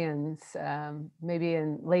 Corinthians, maybe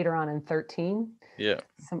later on in 13. Yeah,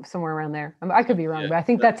 somewhere around there. I could be wrong, but I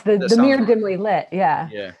think that's the mirror dimly lit.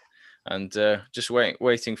 Yeah. And just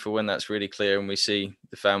waiting for when that's really clear and we see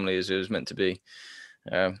the family as it was meant to be.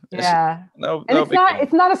 It's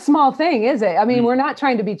not a small thing, is it? I mean, we're not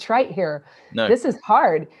trying to be trite here. No. This is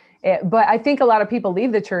hard. But I think a lot of people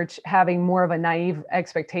leave the church having more of a naive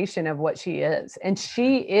expectation of what she is. And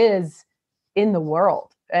she is in the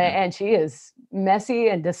world, and she is messy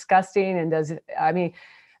and disgusting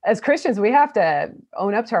as Christians, we have to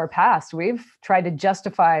own up to our past. We've tried to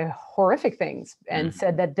justify horrific things and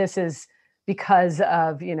said that this is because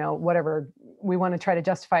of, whatever, we want to try to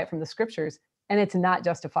justify it from the scriptures, and it's not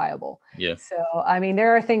justifiable. Yeah. So, I mean,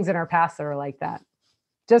 there are things in our past that are like that.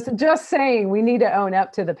 Just saying, we need to own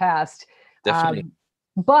up to the past. Definitely.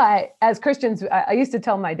 But as Christians, I used to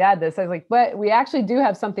tell my dad this. I was like, but we actually do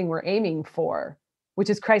have something we're aiming for, which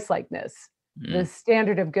is Christ-likeness, the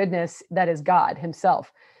standard of goodness that is God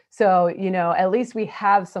himself. So, at least we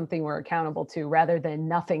have something we're accountable to rather than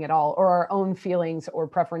nothing at all, or our own feelings or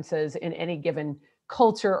preferences in any given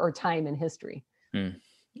culture or time in history.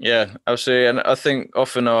 Yeah, absolutely. And I think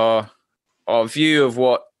often our view of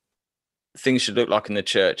what things should look like in the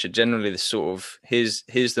church are generally the sort of, here's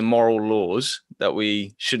the moral laws that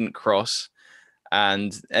we shouldn't cross.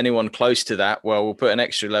 And anyone close to that, well, we'll put an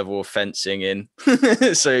extra level of fencing in.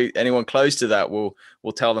 So anyone close to that, we'll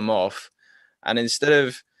tell them off. And instead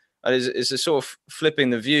of, it's a sort of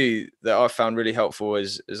flipping the view that I found really helpful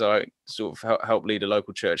as I sort of help lead a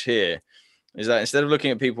local church here, is that instead of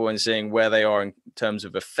looking at people and seeing where they are in terms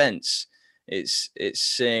of offense, it's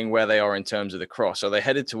seeing where they are in terms of the cross. Are they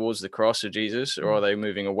headed towards the cross of Jesus, or are they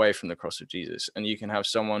moving away from the cross of Jesus? And you can have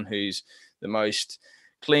someone who's the most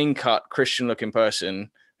clean-cut Christian-looking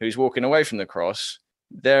person who's walking away from the cross.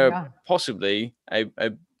 They're possibly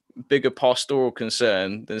a bigger pastoral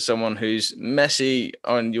concern than someone who's messy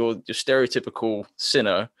on your stereotypical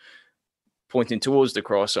sinner, pointing towards the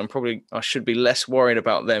cross, I should be less worried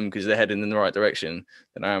about them because they're heading in the right direction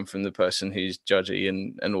than I am from the person who's judgy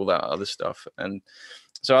and all that other stuff. And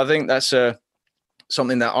so I think that's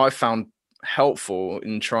something that I found helpful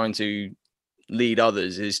in trying to lead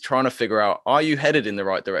others, is trying to figure out, are you headed in the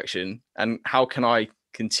right direction, and how can I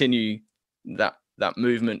continue that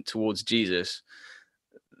movement towards Jesus?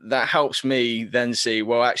 That helps me then see,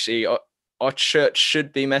 well, actually our church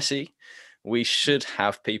should be messy. We should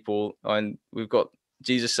have people, and we've got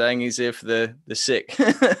Jesus saying he's here for the sick.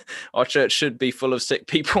 Our church should be full of sick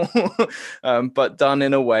people, but done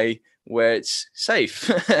in a way where it's safe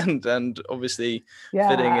and obviously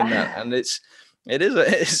fitting in that. And it's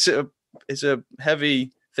a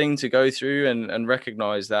heavy thing to go through and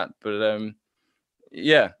recognize that. But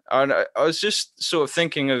I was just sort of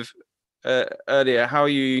thinking of earlier how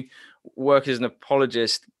you work as an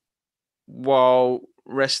apologist while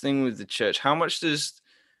wrestling with the church. How much do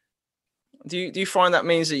you find that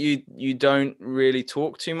means that you don't really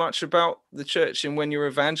talk too much about the church, and when you're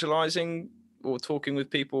evangelizing or talking with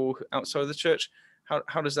people outside of the church,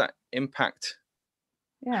 how does that impact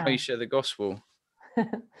how you share the gospel?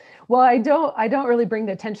 Well, I don't really bring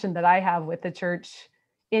the tension that I have with the church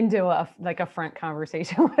into a front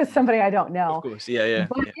conversation with somebody I don't know. Of course, yeah.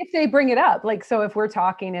 But if they bring it up, like, so if we're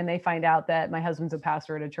talking and they find out that my husband's a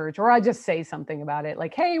pastor at a church, or I just say something about it,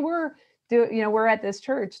 like, hey, we're at this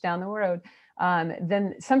church down the road.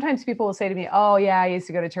 Then sometimes people will say to me, oh yeah, I used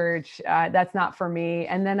to go to church. That's not for me.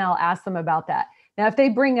 And then I'll ask them about that. Now, if they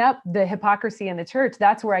bring up the hypocrisy in the church,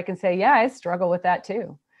 that's where I can say, yeah, I struggle with that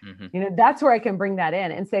too. Mm-hmm. That's where I can bring that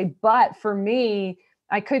in and say, but for me,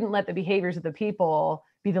 I couldn't let the behaviors of the people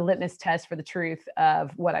be the litmus test for the truth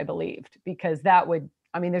of what I believed, because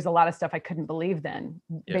there's a lot of stuff I couldn't believe then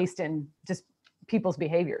based in just people's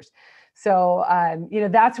behaviors. So,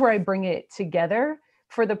 that's where I bring it together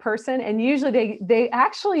for the person. And usually they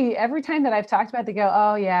actually, every time that I've talked about it, they go,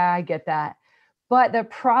 oh yeah, I get that. But the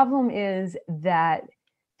problem is that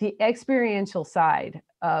the experiential side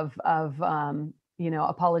of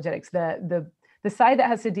apologetics, the side that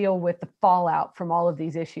has to deal with the fallout from all of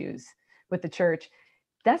these issues with the church,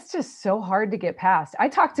 that's just so hard to get past. I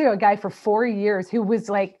talked to a guy for 4 years who was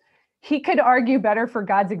like, he could argue better for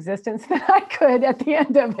God's existence than I could at the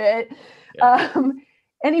end of it. Yeah.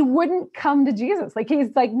 And he wouldn't come to Jesus. Like, he's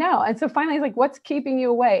like, no. And so finally he's like, what's keeping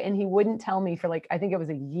you away? And he wouldn't tell me for I think it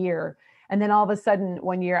was a year. And then all of a sudden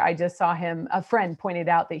one year I just saw him, a friend pointed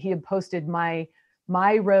out that he had posted my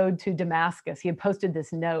road to Damascus. He had posted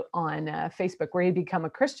this note on Facebook where he'd become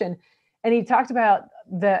a Christian. And he talked about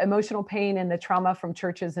the emotional pain and the trauma from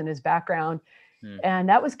churches in his background. And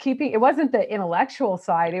that was it wasn't the intellectual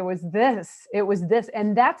side. It was this.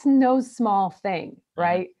 And that's no small thing,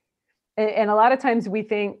 right? And a lot of times we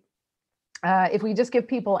think if we just give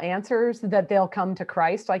people answers that they'll come to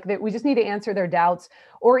Christ, like that we just need to answer their doubts,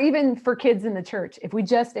 or even for kids in the church, if we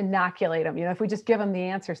just inoculate them, if we just give them the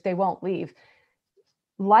answers, they won't leave.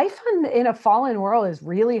 Life in a fallen world is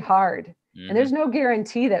really hard. And there's no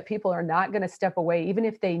guarantee that people are not going to step away, even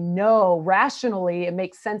if they know rationally it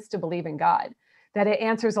makes sense to believe in God, that it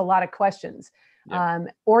answers a lot of questions,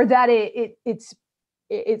 or that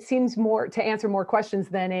it seems more to answer more questions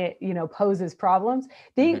than it poses problems.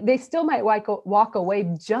 They still might walk away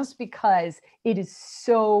just because it is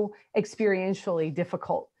so experientially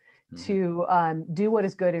difficult to do what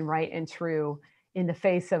is good and right and true in the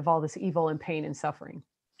face of all this evil and pain and suffering.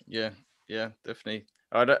 Yeah, definitely.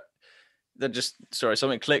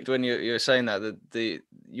 Something clicked when you were saying that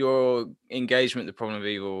your engagement with the problem of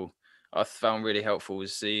evil, I found really helpful,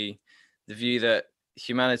 was the view that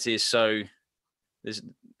humanity is so.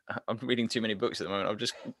 I'm reading too many books at the moment. I've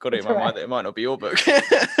just got it in my mind that it might not be your book,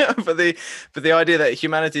 but the idea that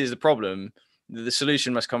humanity is the problem, the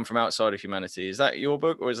solution must come from outside of humanity. Is that your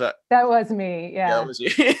book, or is that? That was me. Yeah, that was you.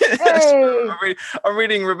 Hey! I'm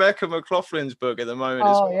reading Rebecca McLaughlin's book at the moment.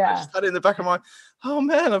 Oh, yeah. I just had it in the back of my. Oh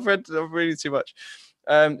man, I'm reading too much.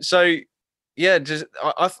 So yeah,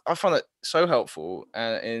 I find that so helpful,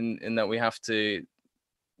 in that we have to.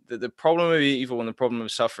 The problem of evil and the problem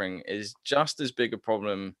of suffering is just as big a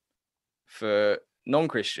problem for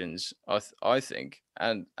non-Christians, I think,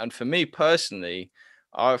 and for me personally,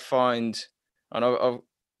 I find. And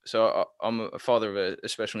I'm a father of a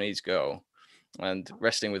special needs girl, and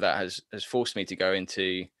wrestling with that has forced me to go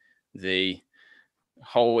into the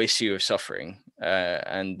whole issue of suffering.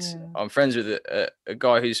 I'm friends with a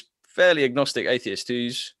guy who's fairly agnostic atheist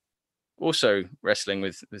who's also wrestling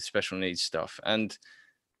with special needs stuff, and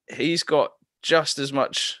he's got just as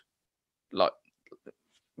much like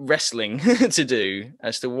wrestling to do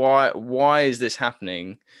as to why is this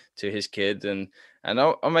happening to his kid, and And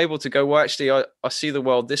I'm able to go, well, actually, I see the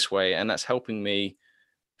world this way, and that's helping me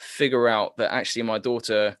figure out that actually my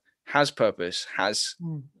daughter has purpose, has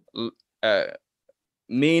uh,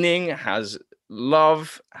 meaning, has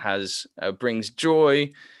love, has brings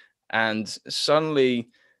joy, and suddenly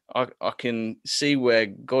I can see where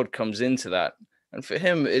God comes into that. And for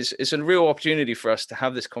him, it's a real opportunity for us to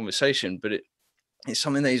have this conversation, but it's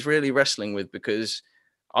something that he's really wrestling with, because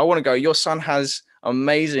I want to go, your son has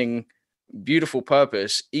amazing, beautiful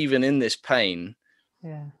purpose, even in this pain.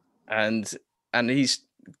 Yeah. And he's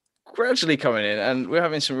gradually coming in, and we're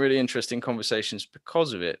having some really interesting conversations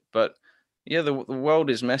because of it. But yeah, the world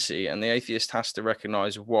is messy, and the atheist has to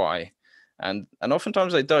recognize why. And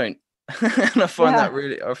oftentimes they don't. And I find that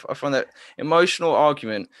really, I find that emotional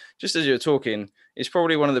argument, just as you're talking, is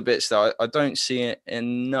probably one of the bits that I don't see it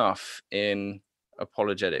enough in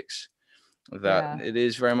apologetics. That it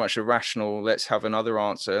is very much a rational, let's have another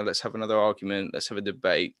answer, let's have another argument, let's have a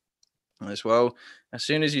debate. As well, as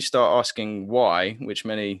soon as you start asking why, which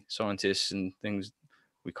many scientists and things,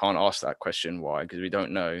 we can't ask that question why, because we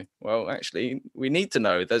don't know. Well, actually, we need to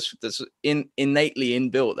know. That's innately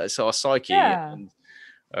inbuilt. That's our psyche, and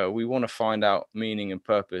we want to find out meaning and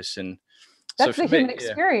purpose. And that's the human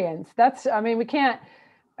experience. That's, I mean, we can't.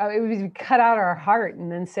 We cut out our heart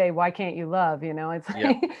and then say, why can't you love? You know, it's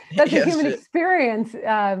like, that's the human experience,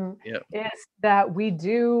 is that we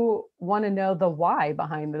do want to know the why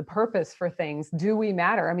behind the purpose for things. Do we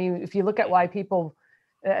matter? I mean, if you look at why people,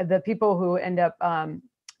 the people who end up,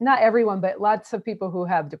 not everyone, but lots of people who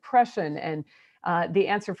have depression, and the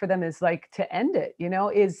answer for them is like to end it, you know,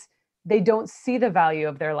 is they don't see the value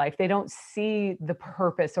of their life. They don't see the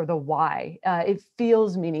purpose or the why. It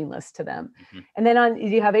feels meaningless to them. And then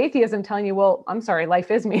you have atheism telling you, well, I'm sorry, life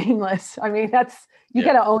is meaningless. I mean, you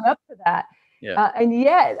got to own up to that. And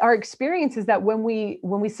yet our experience is that when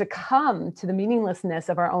we succumb to the meaninglessness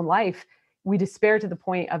of our own life, we despair to the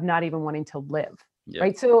point of not even wanting to live.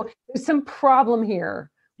 Right. So there's some problem here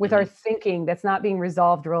with our thinking that's not being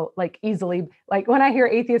resolved like easily. Like when I hear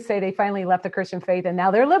atheists say they finally left the Christian faith and now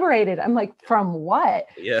they're liberated, I'm like, from what?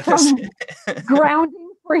 From grounding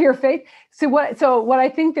for your faith. So what I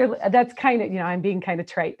think that's kind of, you know, I'm being kind of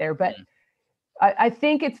trite there, but I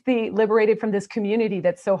think it's the liberated from this community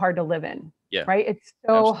that's so hard to live in. Right. It's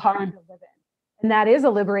so hard to live in. And that is a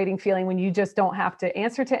liberating feeling when you just don't have to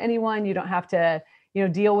answer to anyone. You don't have to, you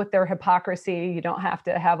know, deal with their hypocrisy. You don't have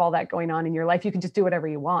to have all that going on in your life. You can just do whatever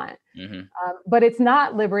you want. But it's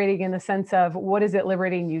not liberating in the sense of what is it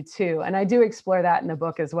liberating you to? And I do explore that in the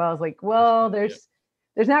book as well. It's like, well, there's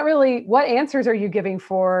not really, what answers are you giving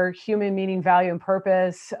for human meaning, value, and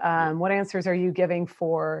purpose? What answers are you giving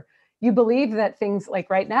for, you believe that things like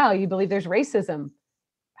right now, you believe there's racism.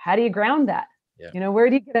 How do you ground that? You know, where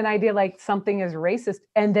do you get an idea like something is racist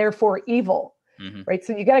and therefore evil? Right.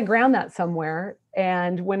 So you got to ground that somewhere.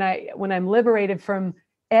 And when I'm liberated from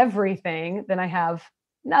everything, then I have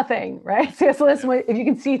nothing. Right. So if you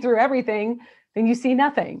can see through everything, then you see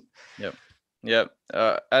nothing.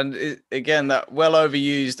 And again, that well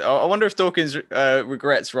overused, I wonder if Dawkins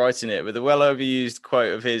regrets writing it, but the well overused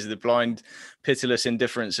quote of his, the blind, pitiless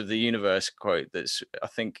indifference of the universe quote, that's I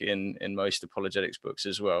think in most apologetics books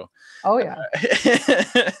as well. Oh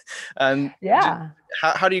yeah. And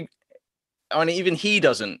how do you, I mean, even he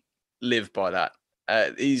doesn't live by that.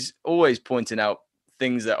 He's always pointing out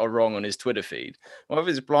things that are wrong on his Twitter feed. Well, if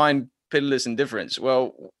it's blind, pitiless indifference,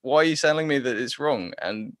 well, why are you telling me that it's wrong?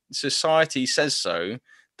 And society says so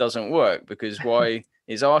doesn't work, because why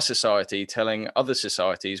is our society telling other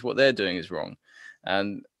societies what they're doing is wrong?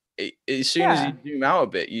 And as soon as you zoom out a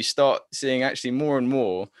bit, you start seeing actually more and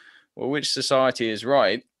more, well, which society is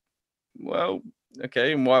right? Well,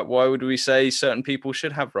 okay, and why would we say certain people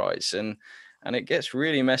should have rights? And it gets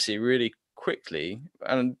really messy really quickly.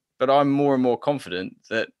 But I'm more and more confident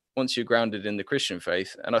that once you're grounded in the Christian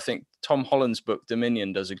faith, and I think Tom Holland's book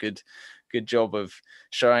Dominion does a good job of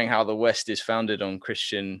showing how the West is founded on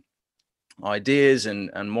Christian ideas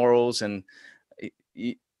and morals. And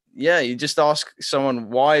you just ask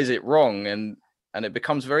someone, why is it wrong? And it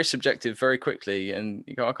becomes very subjective very quickly, and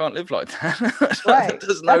you go, I can't live like that. Right.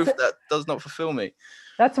 That does not fulfill me.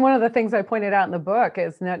 That's one of the things I pointed out in the book,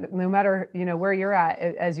 is no matter, you know, where you're at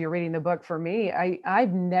as you're reading the book, for me,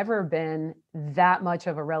 I've never been that much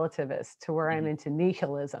of a relativist to where I'm into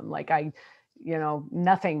nihilism. Like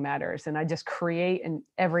nothing matters, and I just create and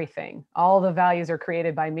everything. All the values are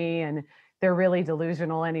created by me, and they're really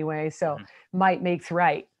delusional anyway. So might makes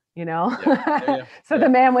right. You know, so the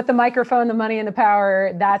man with the microphone, the money, and the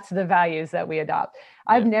power, that's the values that we adopt.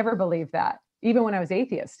 I've never believed that, even when I was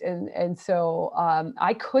atheist. And so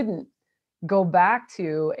I couldn't go back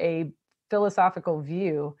to a philosophical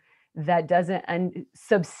view that doesn't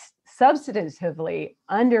substantively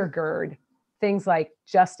undergird things like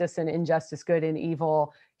justice and injustice, good and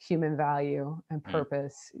evil, human value and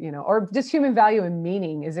purpose, or just human value and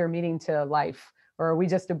meaning. Is there meaning to life? Or are we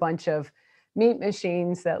just a bunch of meat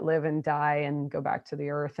machines that live and die and go back to the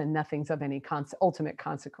earth and nothing's of any ultimate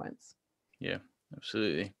consequence? Yeah,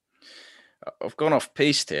 absolutely. I've gone off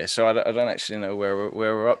piste here, so I don't actually know where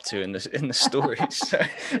we're up to in the story. So,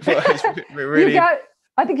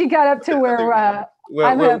 I think you got up to where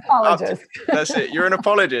I'm an apologist. That's it. You're an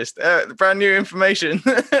apologist. Brand new information.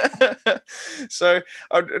 So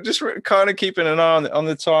I'm just kind of keeping an eye on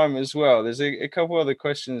the time as well. There's a couple other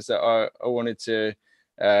questions that I wanted to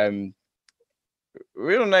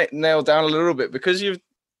really nail down a little bit, because you've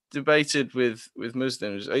debated with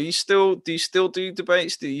Muslims. Do you still do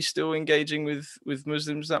debates? Are you still engaging with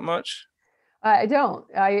Muslims that much? I don't.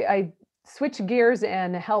 I switched gears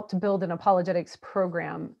and helped build an apologetics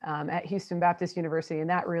program at Houston Baptist University, and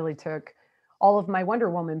that really took all of my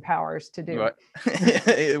Wonder Woman powers to do. Right.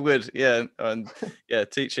 It would, yeah, and yeah,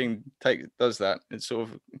 teaching does that. It sort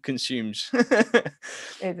of consumes.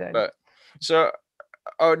 It did. But so,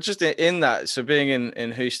 just in that, so being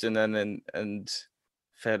in Houston and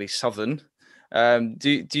fairly southern,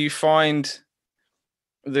 do you find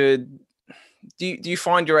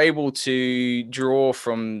you're able to draw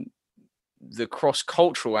from the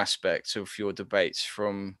cross-cultural aspects of your debates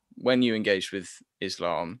from when you engaged with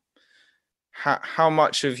Islam? How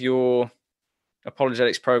much of your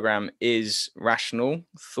apologetics program is rational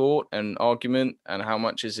thought and argument, and how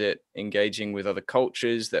much is it engaging with other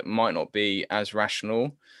cultures that might not be as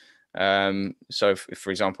rational? So for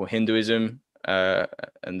example, Hinduism,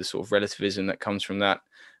 and the sort of relativism that comes from that,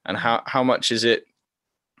 and how much is it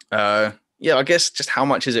I guess just how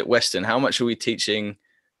much is it Western? How much are we teaching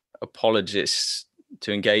apologists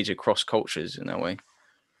to engage across cultures in that way?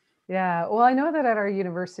 Yeah, well, I know that at our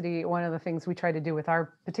university, one of the things we tried to do with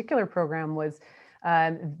our particular program was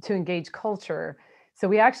to engage culture. So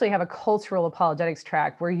we actually have a cultural apologetics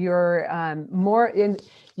track where you're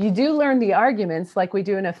you do learn the arguments like we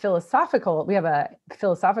do in we have a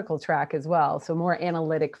philosophical track as well. So more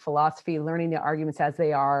analytic philosophy, learning the arguments as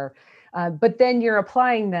they are, but then you're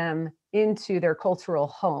applying them into their cultural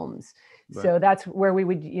homes. Right. So that's where we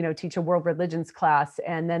would, teach a world religions class.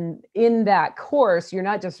 And then in that course, you're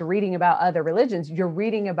not just reading about other religions, you're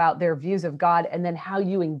reading about their views of God and then how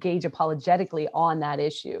you engage apologetically on that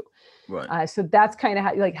issue. Right. So that's kind of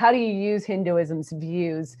how do you use Hinduism's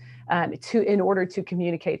views in order to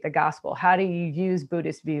communicate the gospel? How do you use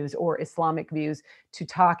Buddhist views or Islamic views to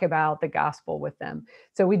talk about the gospel with them?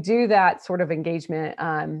 So we do that sort of engagement.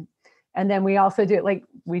 And then we also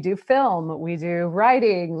we do film, we do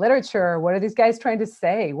writing, literature. What are these guys trying to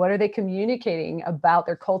say? What are they communicating about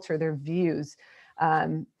their culture, their views,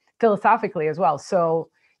 philosophically as well? So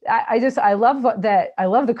I love that. I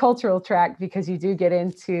love the cultural track because you do get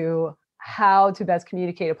into how to best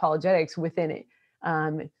communicate apologetics within it,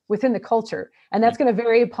 within the culture. And that's going to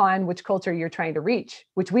vary upon which culture you're trying to reach,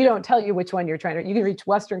 which we don't tell you which one you're trying to. You can reach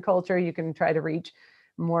Western culture, you can try to reach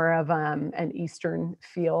more of an Eastern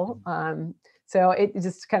feel. So it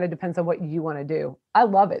just kind of depends on what you want to do. I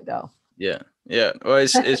love it though. Yeah. Well,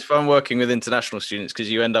 it's fun working with international students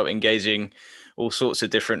because you end up engaging all sorts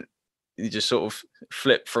of different. You just sort of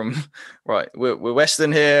flip from right. We're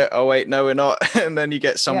Western here. Oh wait, no, we're not. And then you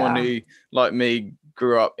get someone who, like me,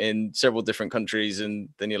 grew up in several different countries, and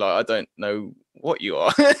then you're like, I don't know what you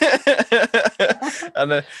are.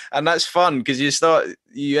 and that's fun because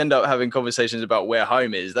you end up having conversations about where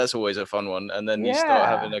home is. That's always a fun one. And then you start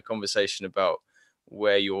having a conversation about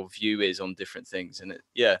where your view is on different things. And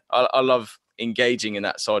I love engaging in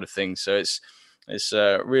that side of things. So it's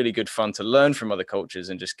really good fun to learn from other cultures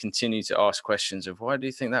and just continue to ask questions of why do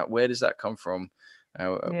you think that? Where does that come from?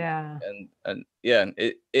 It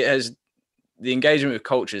has, the engagement with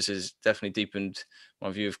cultures has definitely deepened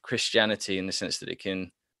my view of Christianity in the sense that it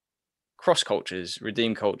can cross cultures,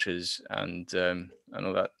 redeem cultures, and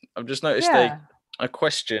all that. I've just noticed a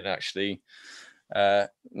question actually.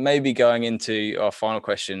 Maybe going into our final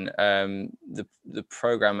question, the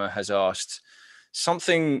programmer has asked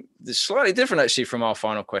something that's slightly different actually from our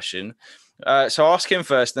final question. So I'll ask him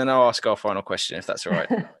first, then I'll ask our final question if that's all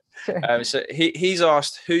right. Sure. So he's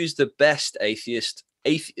asked, who's the best atheist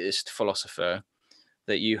philosopher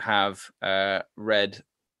that you have read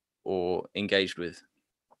or engaged with?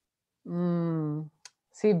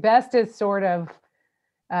 See, best is sort of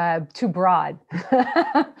too broad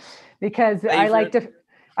because I like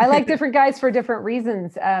different guys for different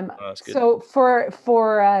reasons. So for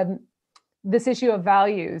this issue of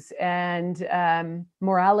values and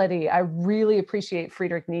morality, I really appreciate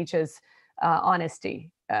Friedrich Nietzsche's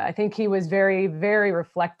honesty. I think he was very, very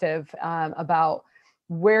reflective about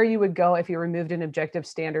where you would go if you removed an objective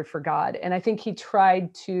standard for God. And I think he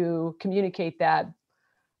tried to communicate that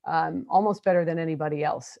almost better than anybody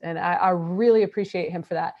else. And I really appreciate him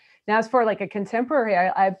for that. Now, as for like a contemporary,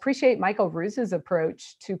 I appreciate Michael Rous's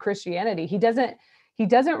approach to Christianity. He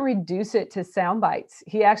doesn't reduce it to sound bites.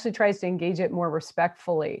 He actually tries to engage it more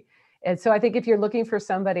respectfully. And so I think if you're looking for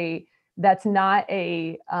somebody that's not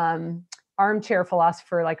a armchair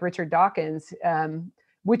philosopher like Richard Dawkins,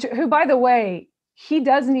 who, by the way, he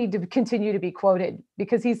does need to continue to be quoted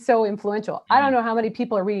because he's so influential. Mm-hmm. I don't know how many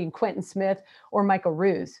people are reading Quentin Smith or Michael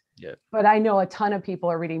Ruse, but I know a ton of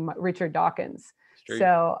people are reading Richard Dawkins.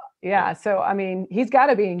 So, so, I mean, he's got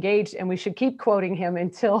to be engaged, and we should keep quoting him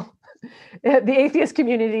until the atheist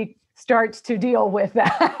community starts to deal with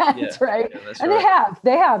that, right? Yeah, that's and right.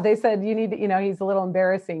 They have. They said you need to, he's a little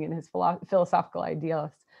embarrassing in his philosophical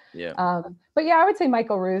ideals. Yeah. But I would say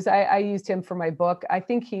Michael Ruse. I used him for my book. I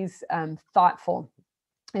think he's thoughtful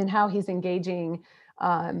in how he's engaging,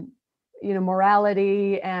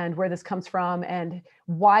 morality and where this comes from, and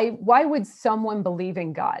why would someone believe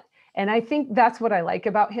in God? And I think that's what I like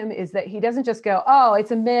about him, is that he doesn't just go, oh,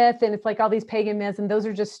 it's a myth, and it's like all these pagan myths, and those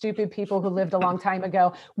are just stupid people who lived a long time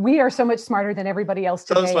ago. We are so much smarter than everybody else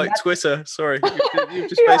today. Sounds like Twitter. Sorry, you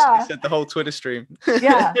just basically said the whole Twitter stream.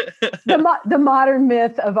 The modern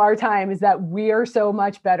myth of our time is that we are so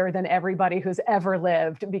much better than everybody who's ever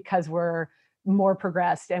lived because we're more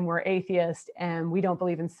progressed and we're atheist and we don't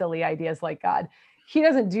believe in silly ideas like God. He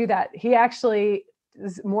doesn't do that. He actually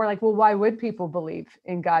is more like, well, why would people believe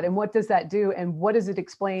in God, and what does that do, and what does it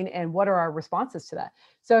explain, and what are our responses to that?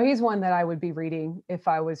 So he's one that I would be reading if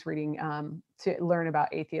I was reading to learn about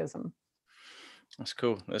atheism. That's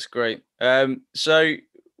cool. That's great. So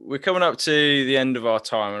we're coming up to the end of our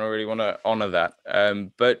time, and I really want to honor that.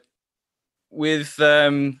 But with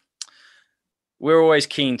we're always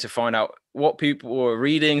keen to find out what people are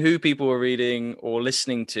reading, who people are reading or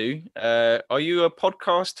listening to. Are you a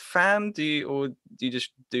podcast fan? Do you just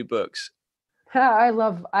do books? I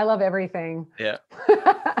love everything. Yeah.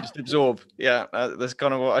 Just absorb. Yeah. That's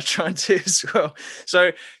kind of what I try and do as well.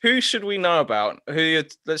 So who should we know about?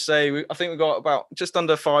 Let's say, I think we've got about just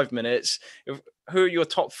under 5 minutes. Who are your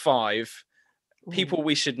top 5 people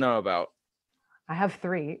we should know about? I have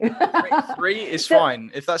 3. 3 is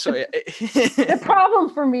fine. If that's what the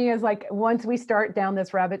problem for me is, like, once we start down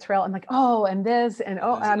this rabbit trail, I'm like, oh, and this, and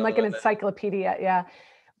I'm like an encyclopedia. Yeah.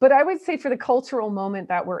 But I would say for the cultural moment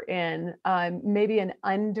that we're in, maybe an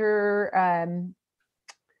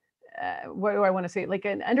what do I want to say? Like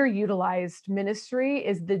an underutilized ministry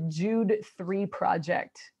is the Jude 3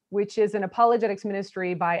 Project, which is an apologetics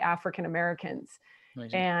ministry by African Americans.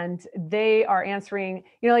 Amazing. And they are answering,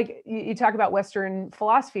 like you talk about Western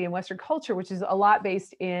philosophy and Western culture, which is a lot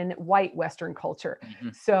based in white Western culture.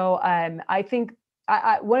 Mm-hmm. So I think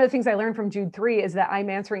one of the things I learned from Jude 3 is that I'm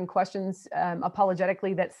answering questions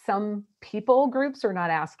apologetically that some people groups are not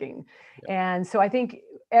asking. Yeah. And so I think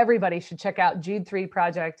everybody should check out Jude 3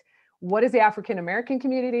 Project. What is the African American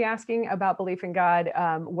community asking about belief in God?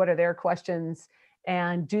 What are their questions?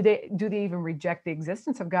 And do they even reject the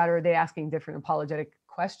existence of God, or are they asking different apologetic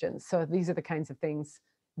questions? So these are the kinds of things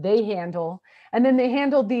they handle. And then they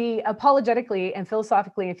handle the apologetically and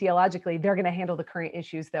philosophically and theologically, they're going to handle the current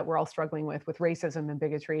issues that we're all struggling with racism and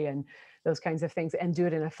bigotry and those kinds of things, and do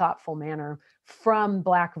it in a thoughtful manner from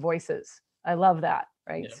Black voices. I love that.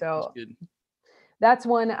 Right. Yeah, so that's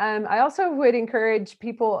one. I also would encourage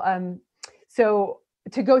people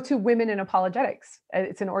to go to Women in Apologetics.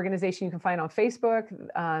 It's an organization you can find on Facebook,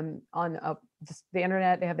 on just the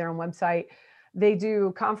internet. They have their own website. They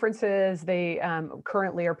do conferences. They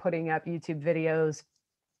currently are putting up YouTube videos,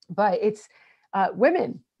 but it's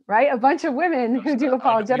women, right? A bunch of women who do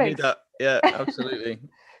apologetics. Yeah, absolutely.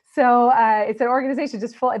 So it's an organization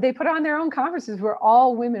they put on their own conferences where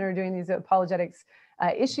all women are doing these apologetics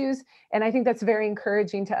issues. And I think that's very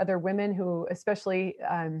encouraging to other women who especially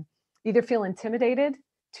either feel intimidated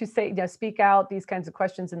to speak out these kinds of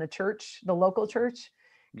questions in the church, the local church,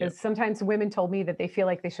 because sometimes women told me that they feel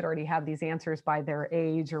like they should already have these answers by their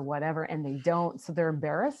age or whatever, and they don't, so they're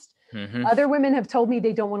embarrassed. Mm-hmm. Other women have told me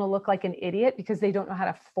they don't want to look like an idiot because they don't know how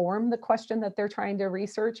to form the question that they're trying to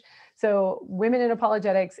research. So Women in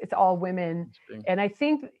Apologetics, it's all women. And I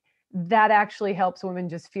think that actually helps women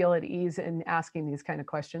just feel at ease in asking these kind of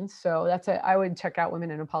questions. So I would check out Women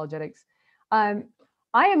in Apologetics.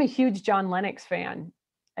 I am a huge John Lennox fan,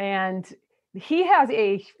 and he has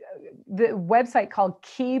the website called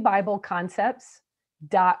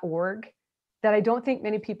keybibleconcepts.org. that I don't think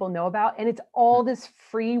many people know about. And it's all this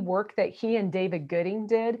free work that he and David Gooding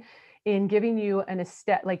did in giving you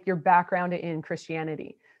like your background in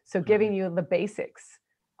Christianity. So giving you the basics.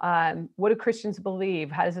 What do Christians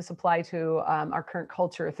believe? How does this apply to our current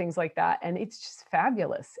culture? Things like that. And it's just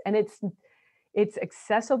fabulous. And it's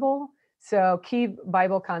accessible. So Key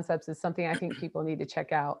Bible Concepts is something I think people need to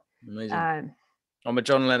check out. Amazing. I'm a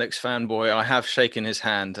John Lennox fanboy. I have shaken his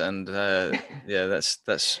hand, and yeah,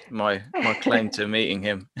 that's my claim to meeting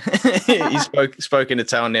him. He spoke in a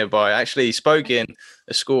town nearby. Actually, he spoke in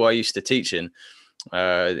a school I used to teach in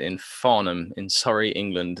Farnham in Surrey,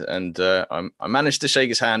 England, and I managed to shake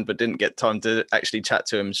his hand, but didn't get time to actually chat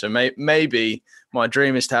to him. So maybe my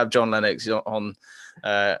dream is to have John Lennox on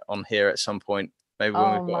here at some point. Maybe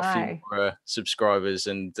when we've got a few more subscribers,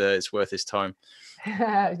 and it's worth his time.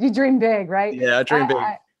 You dream big, right? Yeah, I dream big.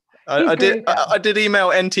 I did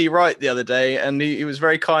email NT Wright the other day, and he was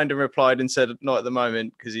very kind and replied and said not at the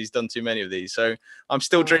moment because he's done too many of these. So I'm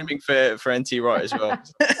still dreaming for NT Wright as well.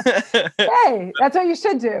 Hey, that's what you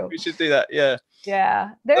should do. We should do that. Yeah.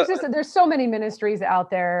 Yeah. There's so many ministries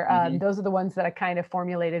out there. Those are the ones that I kind of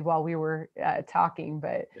formulated while we were talking.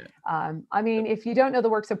 But I mean, if you don't know the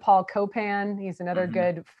works of Paul Copan, he's another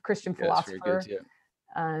good Christian philosopher. Very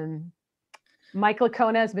good, Mike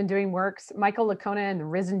Licona has been doing works. Michael Licona and the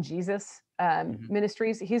Risen Jesus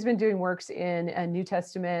ministries. He's been doing works in New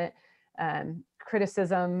Testament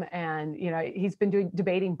criticism, and he's been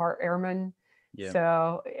debating Bart Ehrman. Yeah.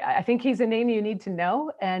 So I think he's a name you need to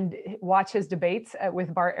know and watch his debates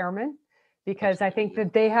with Bart Ehrman, because I think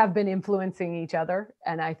that they have been influencing each other,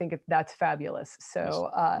 and I think that's fabulous. So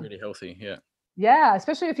really healthy, yeah. Yeah,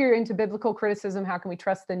 especially if you're into biblical criticism. How can we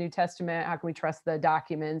trust the New Testament? How can we trust the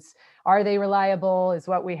documents? Are they reliable? Is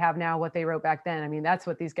what we have now what they wrote back then? I mean, that's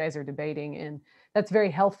what these guys are debating, and that's very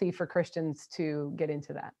healthy for Christians to get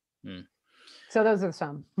into that. So those are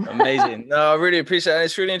some. Amazing. No, I really appreciate it.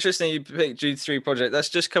 It's really interesting you picked Jude 3 Project. That's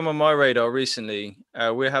just come on my radar recently.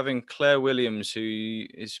 We're having Claire Williams, who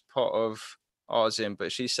is part of Arzim,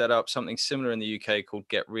 but she set up something similar in the UK called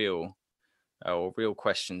Get Real, or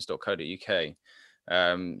realquestions.co.uk.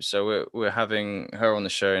 So we're having her on the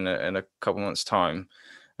show in a couple months' time.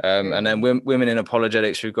 And then Women in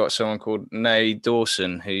Apologetics, we've got someone called Nay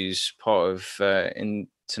Dawson, who's part of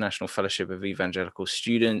International Fellowship of Evangelical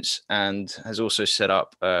Students, and has also set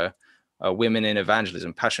up a Women in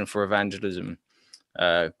Evangelism, Passion for Evangelism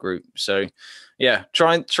group. So yeah,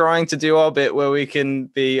 trying to do our bit where we can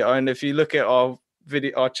be. And if you look at our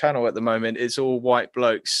channel at the moment, it's all white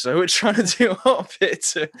blokes, so we're trying to do our bit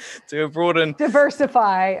to broaden,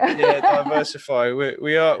 diversify. Diversify.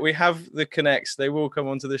 We have the connects. They will come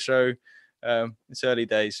onto the show. It's early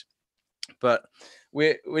days, but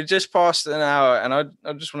we're just past an hour, and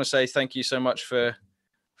I just want to say thank you so much for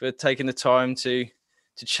taking the time to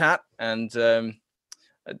chat. And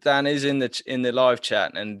Dan is in the live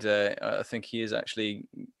chat, and I think he is actually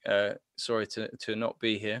sorry to not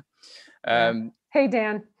be here. Hey,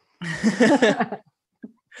 Dan.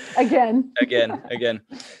 Again.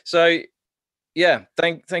 So yeah,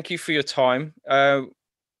 thank you for your time.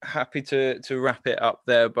 Happy to wrap it up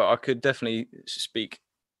there, but I could definitely speak.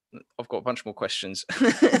 I've got a bunch more questions.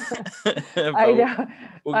 I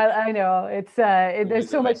know. It's there's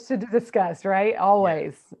so much to discuss, right?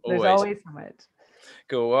 Always. Yeah, there's always so much.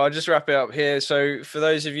 Cool. Well, I'll just wrap it up here. So for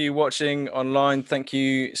those of you watching online, thank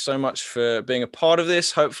you so much for being a part of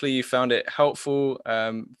this. Hopefully you found it helpful.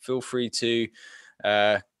 Feel free to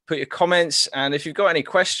put your comments, and if you've got any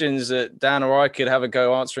questions that Dan or I could have a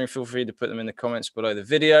go answering, feel free to put them in the comments below the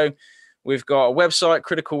video. We've got a website,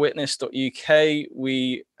 criticalwitness.uk.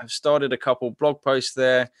 We have started a couple blog posts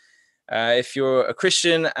there. If you're a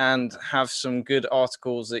Christian and have some good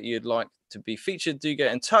articles that you'd like to be featured, do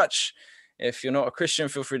get in touch. If you're not a Christian,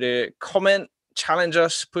 feel free to comment, challenge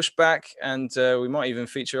us, push back, and we might even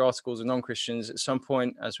feature articles of non-Christians at some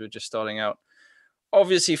point as we're just starting out.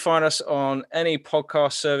 Obviously, find us on any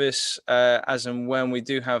podcast service as and when. We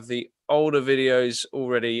do have the older videos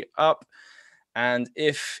already up. And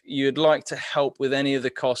if you'd like to help with any of the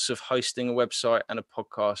costs of hosting a website and a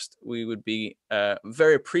podcast, we would be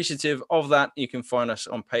very appreciative of that. You can find us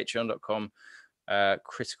on patreon.com.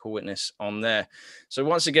 Critical Witness on there. So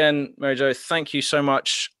once again, Mary Jo, thank you so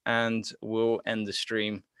much, and we'll end the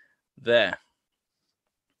stream there.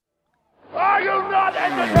 Are you not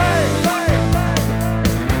entertained?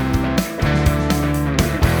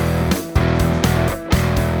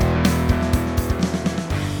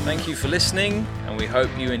 Thank you for listening, and we hope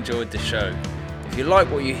you enjoyed the show. If you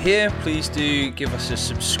like what you hear, please do give us a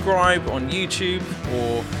subscribe on YouTube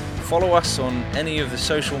or follow us on any of the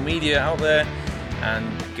social media out there.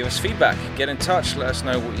 And give us feedback, get in touch, let us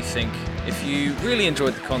know what you think. If you really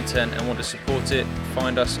enjoyed the content and want to support it,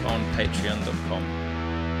 find us on patreon.com.